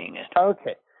not seeing it.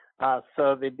 Okay.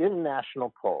 So they did a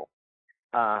national poll.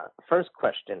 First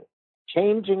question: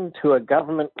 changing to a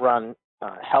government-run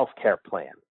healthcare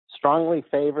plan. Strongly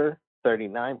favor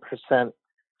 39%,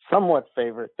 somewhat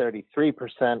favor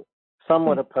 33%,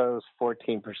 somewhat oppose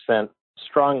 14%,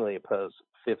 strongly oppose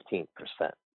 15%.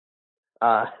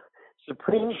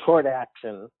 Supreme Court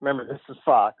action. Remember, this is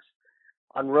Fox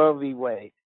on Roe v.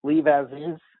 Wade. Leave as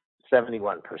is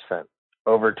 71%.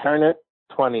 Overturn it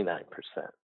 29%.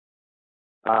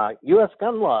 U.S.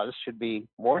 gun laws should be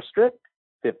more strict,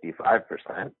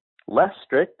 55%, less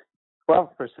strict, 12%,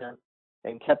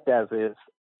 and kept as is,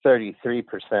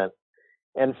 33%.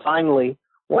 And finally,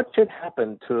 what should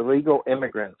happen to illegal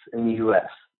immigrants in the U.S.?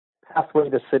 Pathway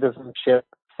to citizenship,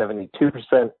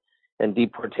 72%, and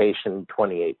deportation,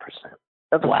 28%.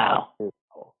 That's wow.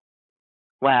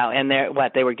 Wow, and their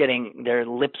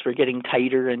lips were getting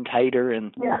tighter and tighter,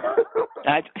 and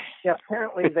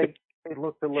apparently they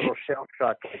looked a little shell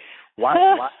shocked.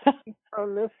 Why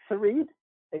from this to read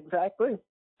exactly?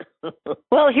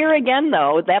 Well, here again,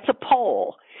 though, that's a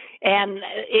poll, and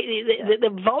the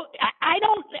vote.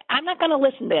 I'm not going to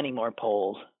listen to any more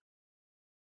polls.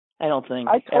 I don't think.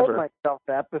 I told myself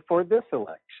that before this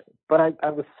election, but I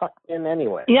was sucked in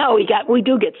anyway. We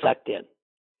do get sucked in.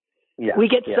 Yeah, we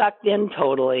get sucked in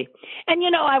totally. And,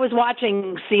 I was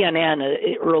watching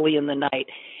CNN early in the night,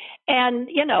 and,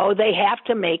 they have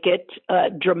to make it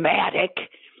dramatic.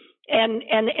 And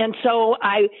so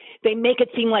they make it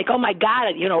seem like, oh my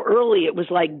God, early it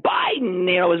was like Biden,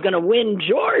 was going to win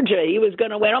Georgia. He was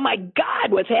going to win. Oh my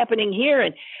God, what's happening here?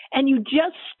 And you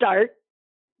just start,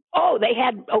 they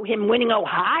had him winning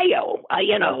Ohio,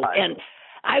 and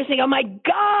I was thinking, oh my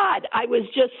God, I was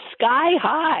just sky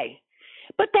high.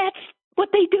 But that's what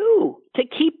they do to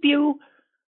keep you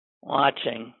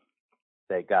watching.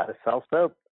 They got to sell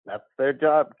soap. That's their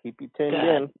job. Keep you tuned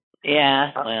in.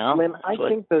 Yeah, well. Lynn, I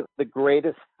think the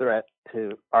greatest threat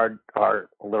to our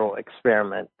little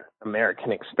experiment,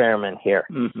 American experiment here,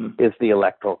 is the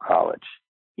Electoral College.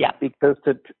 Yeah. Because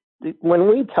when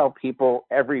we tell people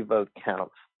every vote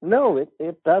counts, No,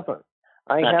 it doesn't.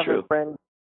 I Not have true. a friend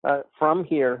from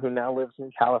here who now lives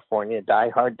in California, a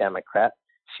diehard Democrat.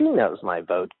 She knows my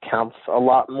vote counts a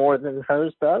lot more than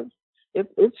hers does.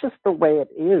 It's just the way it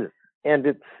is, and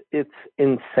it's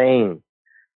insane.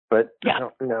 But Yeah. I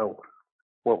don't know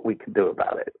what we could do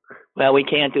about it. Well, we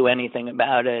can't do anything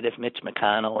about it if Mitch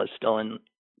McConnell is still in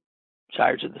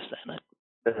charge of the Senate.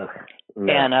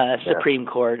 No, And a Supreme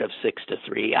Court of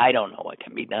 6-3. I don't know what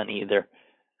can be done either.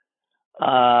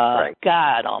 Right.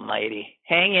 God almighty.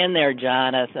 Hang in there,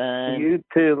 Jonathan. You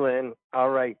too, Lynn. All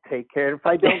right, take care. If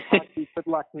I don't talk to you, good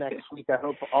luck next week. I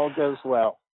hope all goes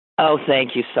well. Oh,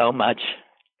 thank you so much.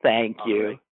 Thank you.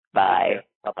 Right. Bye.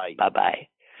 Bye-bye. Bye-bye.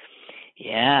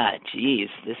 Yeah, geez,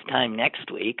 this time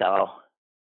next week I'll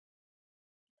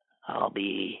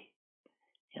be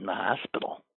in the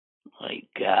hospital. My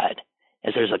God,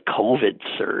 as there's a COVID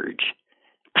surge.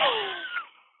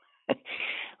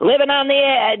 Living on the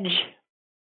edge.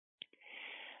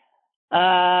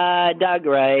 Doug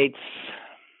writes,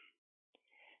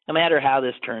 no matter how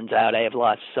this turns out, I have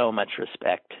lost so much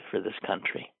respect for this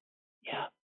country. Yeah.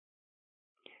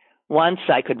 Once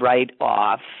I could write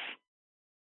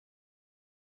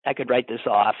this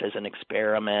off as an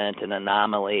experiment, an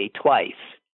anomaly. Twice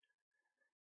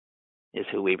is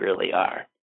who we really are.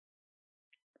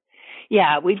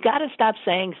 Yeah, we've got to stop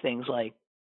saying things like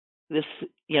this,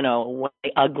 when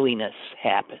the ugliness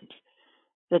happens,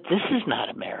 that this is not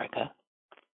America.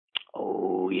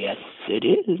 Oh, yes, it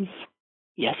is.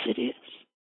 Yes, it is.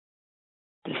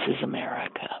 This is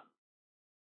America.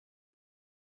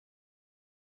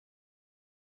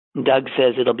 Doug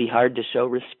says it'll be hard to show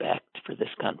respect for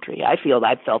this country. I've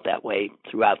felt that way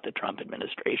throughout the Trump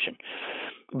administration.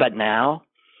 But now,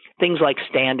 things like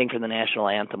standing for the national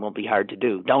anthem will be hard to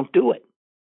do. Don't do it.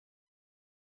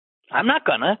 I'm not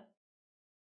gonna.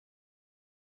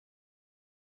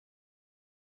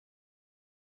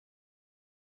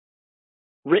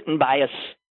 Written by a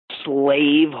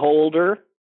slaveholder.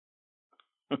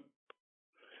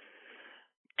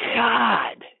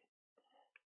 God.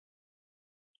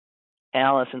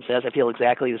 Allison says, I feel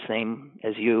exactly the same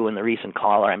as you and the recent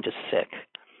caller. I'm just sick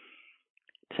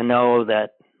to know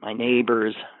that my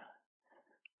neighbors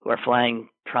who are flying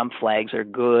Trump flags are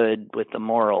good with the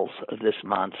morals of this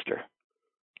monster.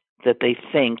 That they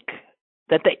think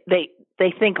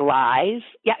they think lies.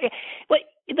 Yeah. But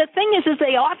the thing is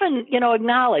they often,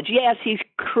 acknowledge, yes, he's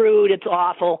crude, it's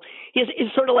awful. He's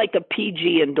sort of like the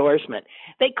PG endorsement.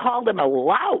 They called him a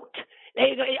lout.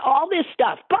 All this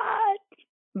stuff. But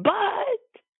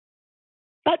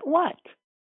what?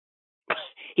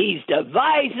 He's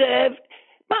divisive.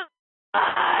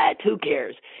 But who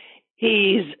cares?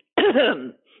 He's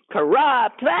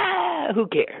corrupt. Who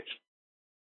cares?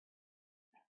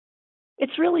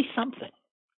 It's really something.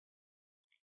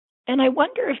 And I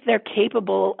wonder if they're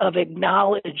capable of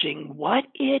acknowledging what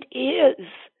it is.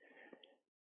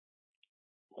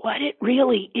 What it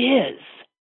really is.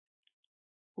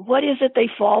 What is it they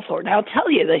fall for? Now, I'll tell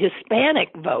you, the Hispanic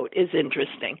vote is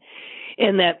interesting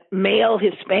in that male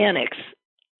Hispanics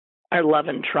are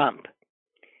loving Trump.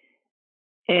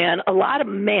 And a lot of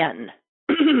men,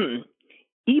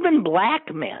 even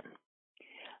black men,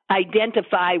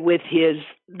 identify with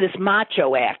this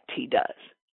macho act he does.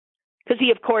 Because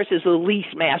he, of course, is the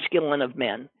least masculine of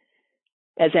men,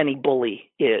 as any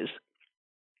bully is.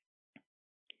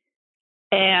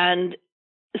 And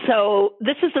so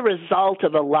this is the result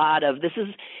of a lot of this is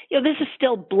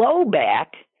still blowback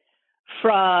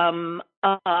from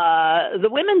the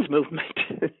women's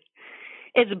movement.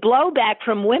 It's blowback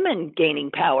from women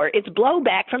gaining power. It's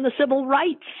blowback from the civil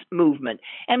rights movement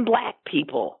and black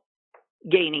people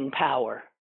gaining power.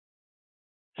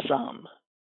 Some.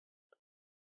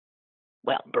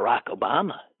 Well, Barack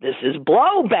Obama, this is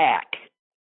blowback.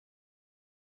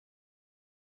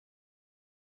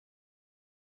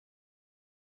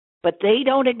 But they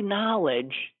don't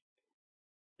acknowledge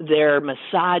their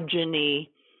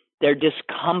misogyny, their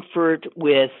discomfort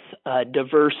with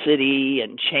diversity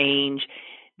and change.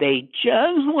 They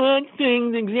just want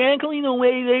things exactly the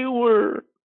way they were.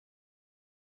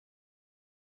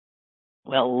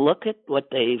 Well, look at what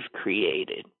they've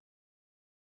created.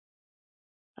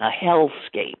 A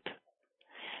hellscape.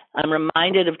 I'm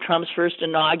reminded of Trump's first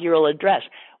inaugural address.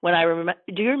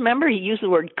 Do you remember he used the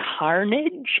word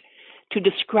carnage to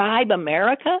describe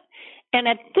America? And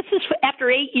this is after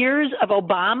 8 years of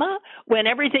Obama, when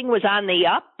everything was on the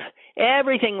up,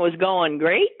 everything was going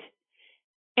great.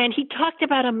 And he talked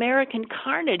about American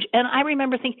carnage. And I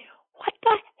remember thinking, what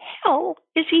the hell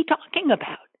is he talking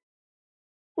about?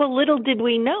 Well, little did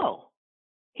we know.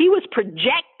 He was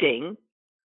projecting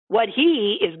what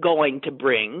he is going to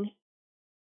bring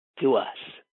to us.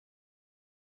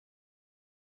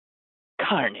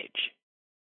 Carnage.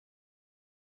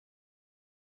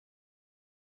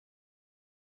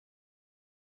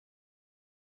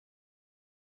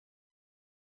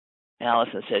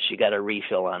 Allison says she got a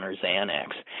refill on her Xanax.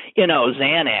 You know,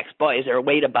 Xanax, boy, is there a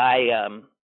way to buy,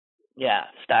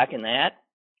 stock in that?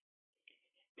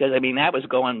 Because, I mean, that was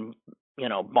going,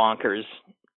 bonkers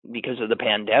because of the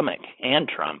pandemic and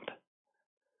Trump.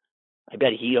 I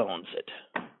bet he owns it.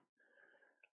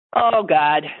 Oh,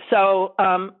 God. So,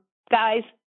 guys,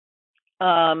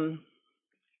 I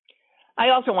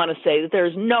also want to say that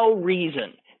there's no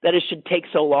reason that it should take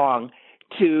so long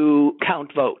to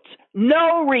count votes.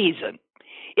 No reason.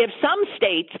 If some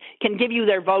states can give you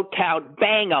their vote count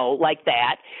bango like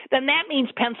that, then that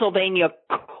means Pennsylvania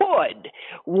could.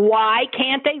 Why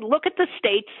can't they? Look at the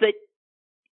states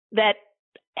that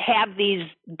have these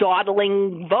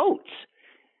dawdling votes.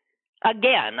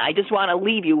 Again, I just want to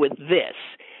leave you with this.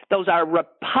 Those are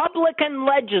Republican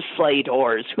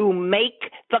legislators who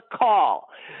make the call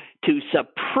to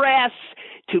suppress,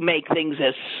 to make things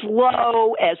as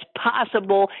slow as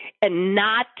possible, and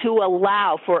not to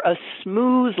allow for a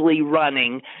smoothly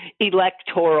running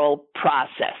electoral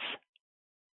process.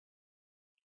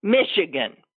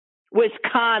 Michigan,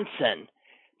 Wisconsin,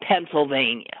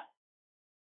 Pennsylvania.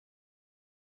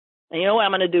 And you know what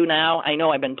I'm going to do now? I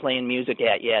know I've been playing music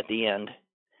at you at the end.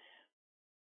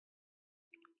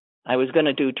 I was going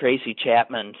to do Tracy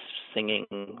Chapman singing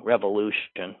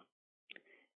Revolution.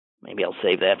 Maybe I'll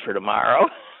save that for tomorrow.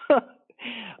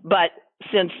 But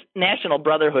since National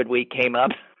Brotherhood Week came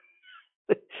up,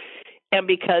 and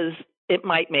because it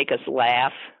might make us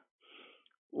laugh,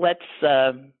 let's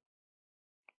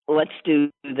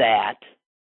do that.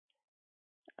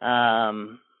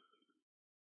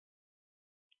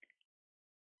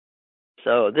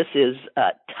 So this is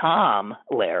Tom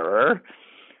Lehrer,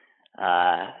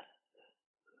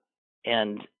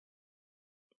 and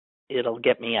it'll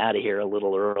get me out of here a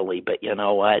little early, but you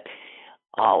know what?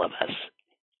 All of us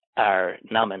are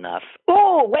numb enough.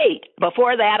 Oh, wait,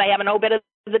 before that, I have an obit of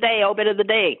the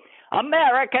day.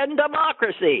 American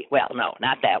democracy. Well, no,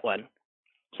 not that one.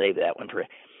 Save that one for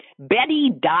Betty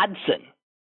Dodson,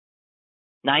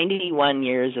 91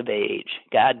 years of age.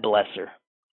 God bless her.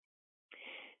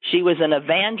 She was an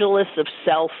evangelist of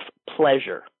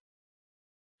self-pleasure.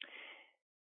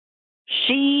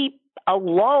 She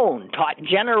alone taught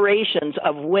generations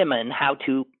of women how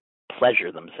to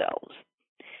pleasure themselves.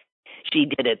 She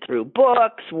did it through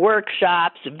books,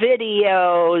 workshops,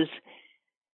 videos.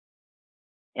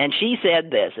 And she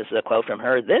said this is a quote from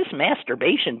her, "This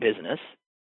masturbation business,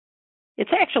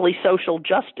 it's actually social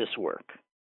justice work."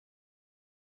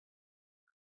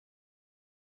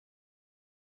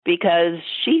 Because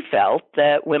she felt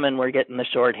that women were getting the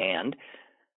shorthand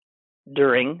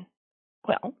during,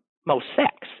 well, most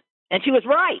sex. And she was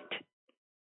right.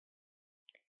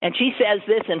 And she says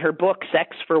this in her book,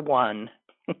 Sex for One,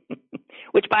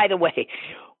 which, by the way,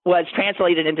 was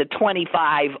translated into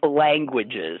 25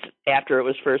 languages after it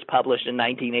was first published in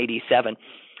 1987.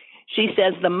 She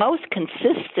says the most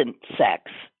consistent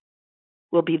sex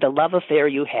will be the love affair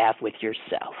you have with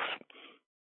yourself.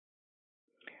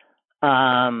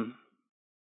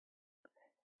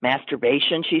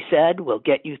 Masturbation, she said, will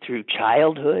get you through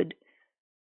childhood,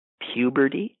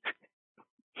 puberty,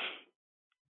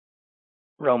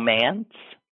 romance,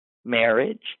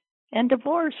 marriage, and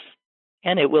divorce,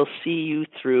 and it will see you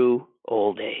through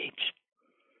old age.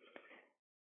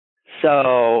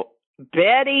 So,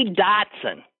 Betty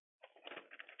Dodson,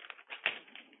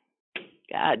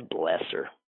 God bless her,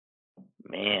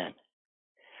 man.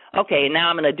 Okay, now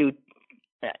I'm going to do,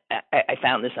 I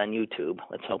found this on YouTube.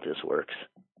 Let's hope this works.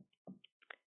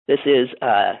 This is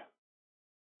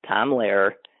Tom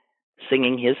Lehrer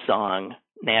singing his song,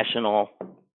 National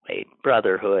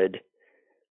Brotherhood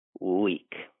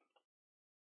Week.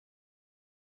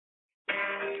 The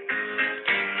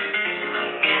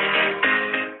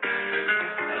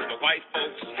white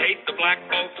folks hate the black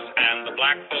folks, and the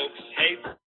black folks hate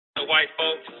the white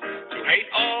folks. To hate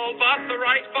all but the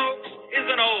right folks is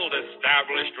an old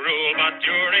established rule, but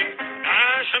during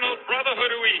National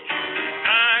Brotherhood Week,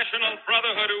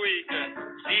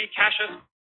 see Cassius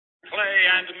Clay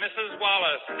and Mrs.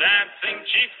 Wallace dancing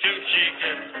cheek to cheek.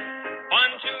 It's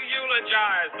fun to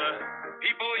eulogize the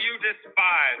people you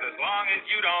despise, as long as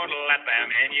you don't let them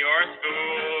in your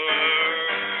school.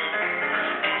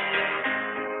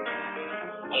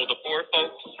 Oh, the poor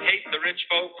folks hate the rich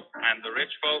folks, and the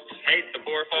rich folks hate the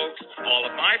poor folks. All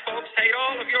of my folks hate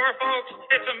all of your folks.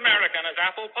 It's American as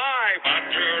apple pie.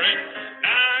 But during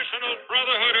National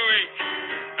Brotherhood Week,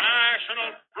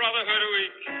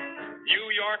 New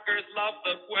Yorkers love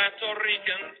the Puerto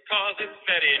Ricans 'cause it's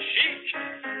very chic.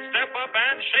 Step up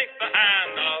and shake the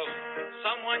hand of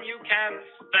someone you can't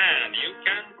stand. You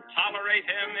can tolerate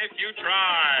him if you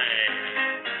try.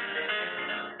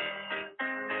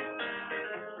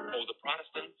 Oh, the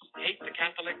Protestants hate the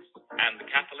Catholics, and the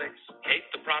Catholics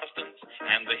hate the Protestants,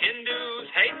 and the Hindus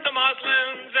hate the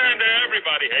Muslims, and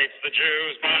everybody hates the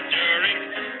Jews. But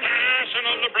during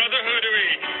National Brotherhood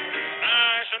Week,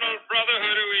 National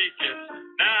Brotherhood Week, it's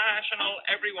national,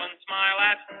 everyone smile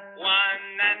at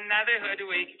one another Hood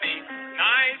Week. Be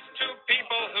nice to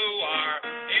people who are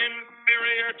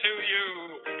inferior to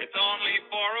you. It's only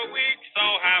for a week,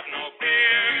 so have no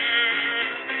fear.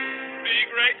 Be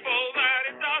grateful that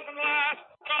it doesn't last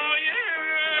all year.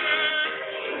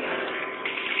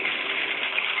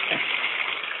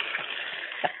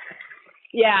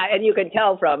 Yeah, and you can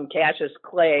tell from Cassius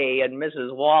Clay and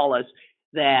Mrs. Wallace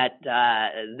that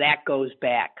that goes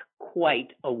back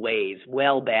quite a ways,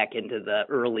 well back into the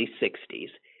early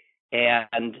 60s.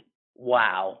 And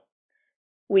wow,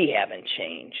 we haven't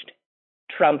changed.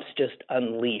 Trump's just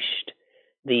unleashed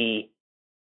the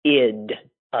id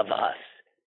of us,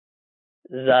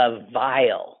 the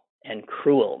vile and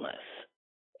cruelness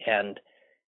and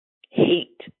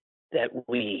hate that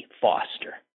we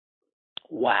foster.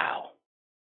 Wow.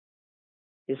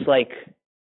 It's like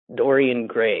Dorian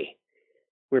Gray.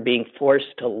 We're being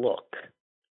forced to look,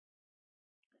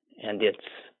 and it's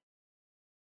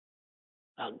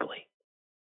ugly.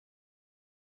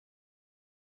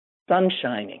 Sun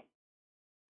shining.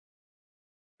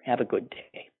 Have a good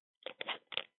day.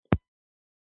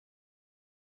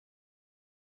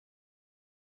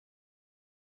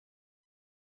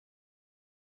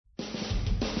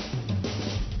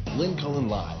 Lynn Cullen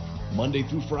Live, Monday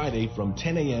through Friday from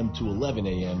 10 a.m. to 11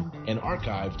 a.m. and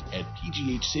archived at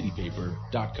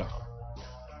pghcitypaper.com.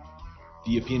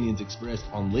 The opinions expressed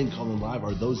on Lynn Cullen Live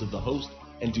are those of the host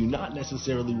and do not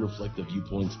necessarily reflect the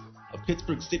viewpoints of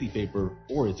Pittsburgh City Paper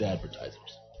or its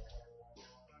advertisers.